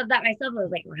people who said that myself. I was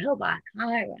like, Robot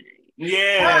Highway.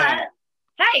 Yeah.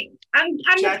 Hey, I'm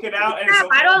check it out.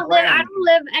 I don't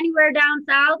live anywhere down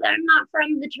south. I'm not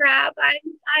from the trap. I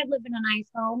live in a nice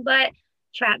home, but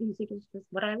trap music is just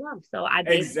what I love. So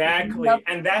exactly,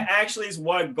 and that actually is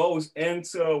what goes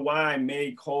into why I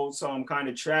made Cold Some Kind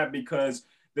of Trap, because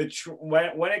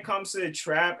when it comes to the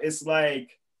trap, it's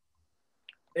like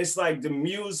the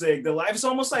music, the life. It's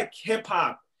almost like hip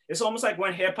hop. It's almost like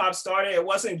when hip hop started, it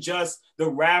wasn't just the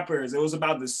rappers. It was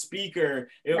about the speaker.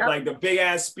 It was like the big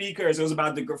ass speakers. It was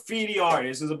about the graffiti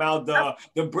artists. It was about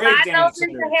the break dancers.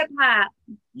 Hip hop.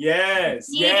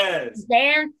 Yes.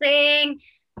 Dancing.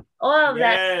 All of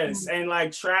that. Yes, and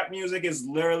like trap music is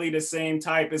literally the same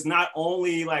type. It's not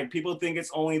only like people think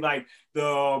it's only like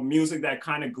the music that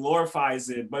kind of glorifies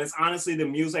it, but it's honestly the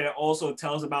music that also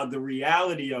tells about the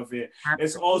reality of it. Absolutely.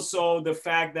 It's also the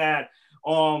fact that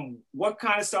what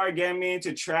kind of started getting me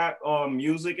into trap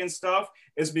music and stuff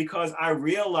is because I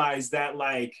realized that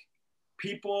like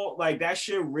people, like that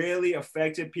shit really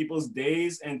affected people's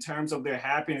days in terms of their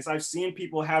happiness. I've seen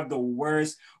people have the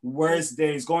worst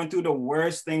days, going through the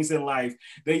worst things in life.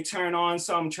 They turn on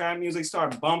some trap music,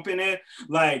 start bumping it.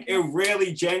 Like it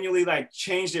really genuinely like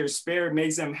changed their spirit,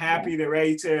 makes them happy. They're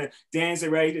ready to dance.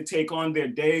 They're ready to take on their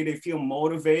day. They feel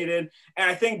motivated. And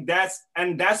I think that's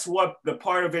what the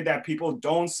part of it that people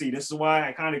don't see. This is why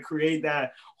I kind of create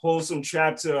that wholesome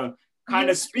trap to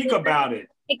kind of speak about it.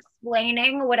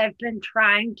 explaining what I've been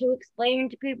trying to explain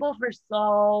to people for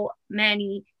so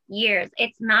many years.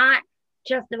 It's not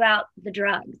just about the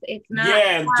drugs. It's not.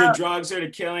 Yeah, the drugs are the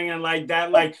killing and like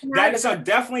that. Like that is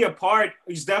definitely a part.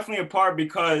 It's definitely a part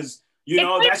because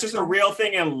that's just a real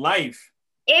thing in life.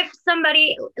 If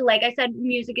somebody, like I said,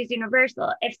 music is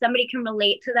universal. If somebody can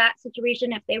relate to that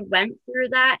situation, if they went through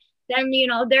that, then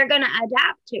they're gonna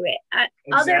adapt to it.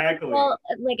 Exactly. Other people,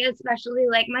 like especially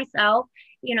like myself,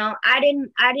 I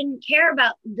didn't care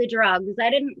about the drugs. I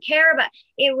didn't care about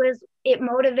it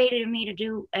motivated me to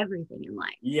do everything in life.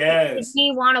 Yes. It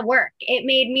made me want to work. It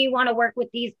made me want to work with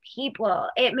these people.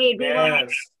 It made me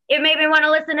want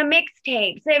to listen to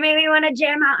mixtapes. It made me want to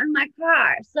jam out in my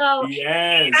car. So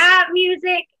rap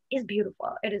music is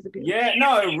beautiful. It is a beautiful. Yeah,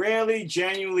 no, it really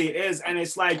genuinely is. And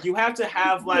it's like you have to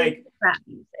have like rap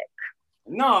music.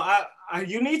 No,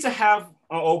 you need to have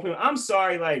an open. I'm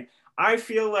sorry, like I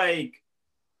feel like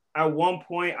at one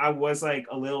point I was like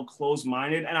a little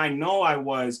closed-minded, and I know I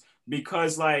was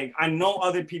because like I know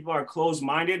other people are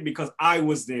closed-minded because I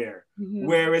was there.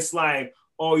 Where it's like,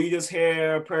 oh, you just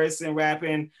hear a person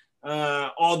rapping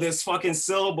all this fucking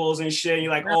syllables and shit. And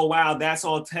you're like, oh wow, that's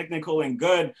all technical and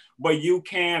good, but you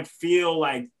can't feel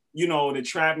like the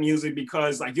trap music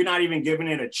because like you're not even giving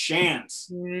it a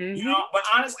chance. But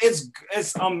honestly,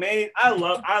 it's amazing.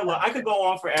 I could go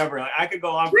on forever. Like, I could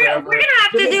go on forever. We're gonna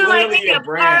have to do like a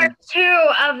part 2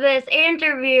 of this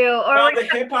interview, or the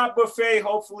hip hop buffet.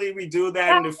 Hopefully, we do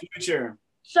that in the future.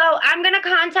 So I'm gonna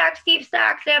contact Steve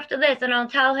Stocks after this, and I'll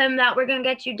tell him that we're gonna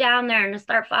get you down there and to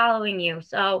start following you.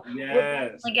 So we'll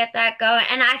definitely get that going.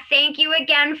 And I thank you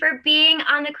again for being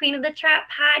on the Queen of the Trap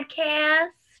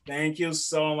podcast. Thank you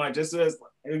so much. This was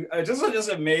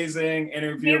just amazing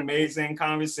interview, amazing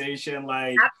conversation.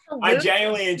 Like I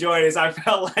genuinely enjoyed this. I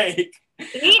felt like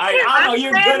I don't know,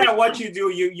 you're good at what you do.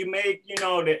 You make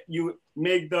that you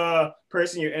make the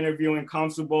person you're interviewing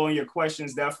comfortable, and your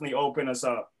questions definitely open us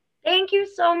up. Thank you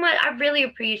so much. I really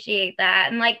appreciate that.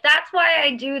 And like, that's why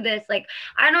I do this. Like,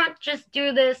 I don't just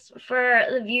do this for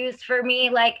the views for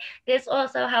me. Like, this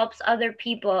also helps other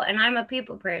people. And I'm a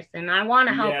people person. I want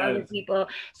to help other people.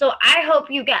 So I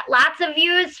hope you get lots of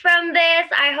views from this.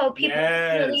 I hope people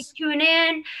really tune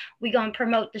in. We're going to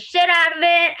promote the shit out of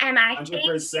it. And I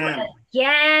 100%. Thank you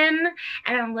again.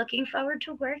 And I'm looking forward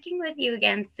to working with you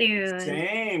again soon.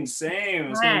 Same.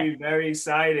 It's going to be very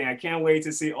exciting. I can't wait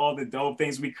to see all the dope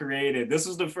things we created. This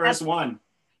was the first one.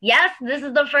 Yes, this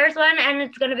is the first one, and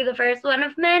it's going to be the first one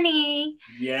of many.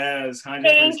 Yes, 100%.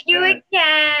 Thank you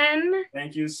again.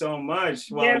 Thank you so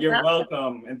much. Well, you're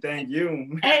welcome. And thank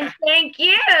you. And thank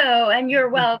you. And you're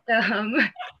welcome.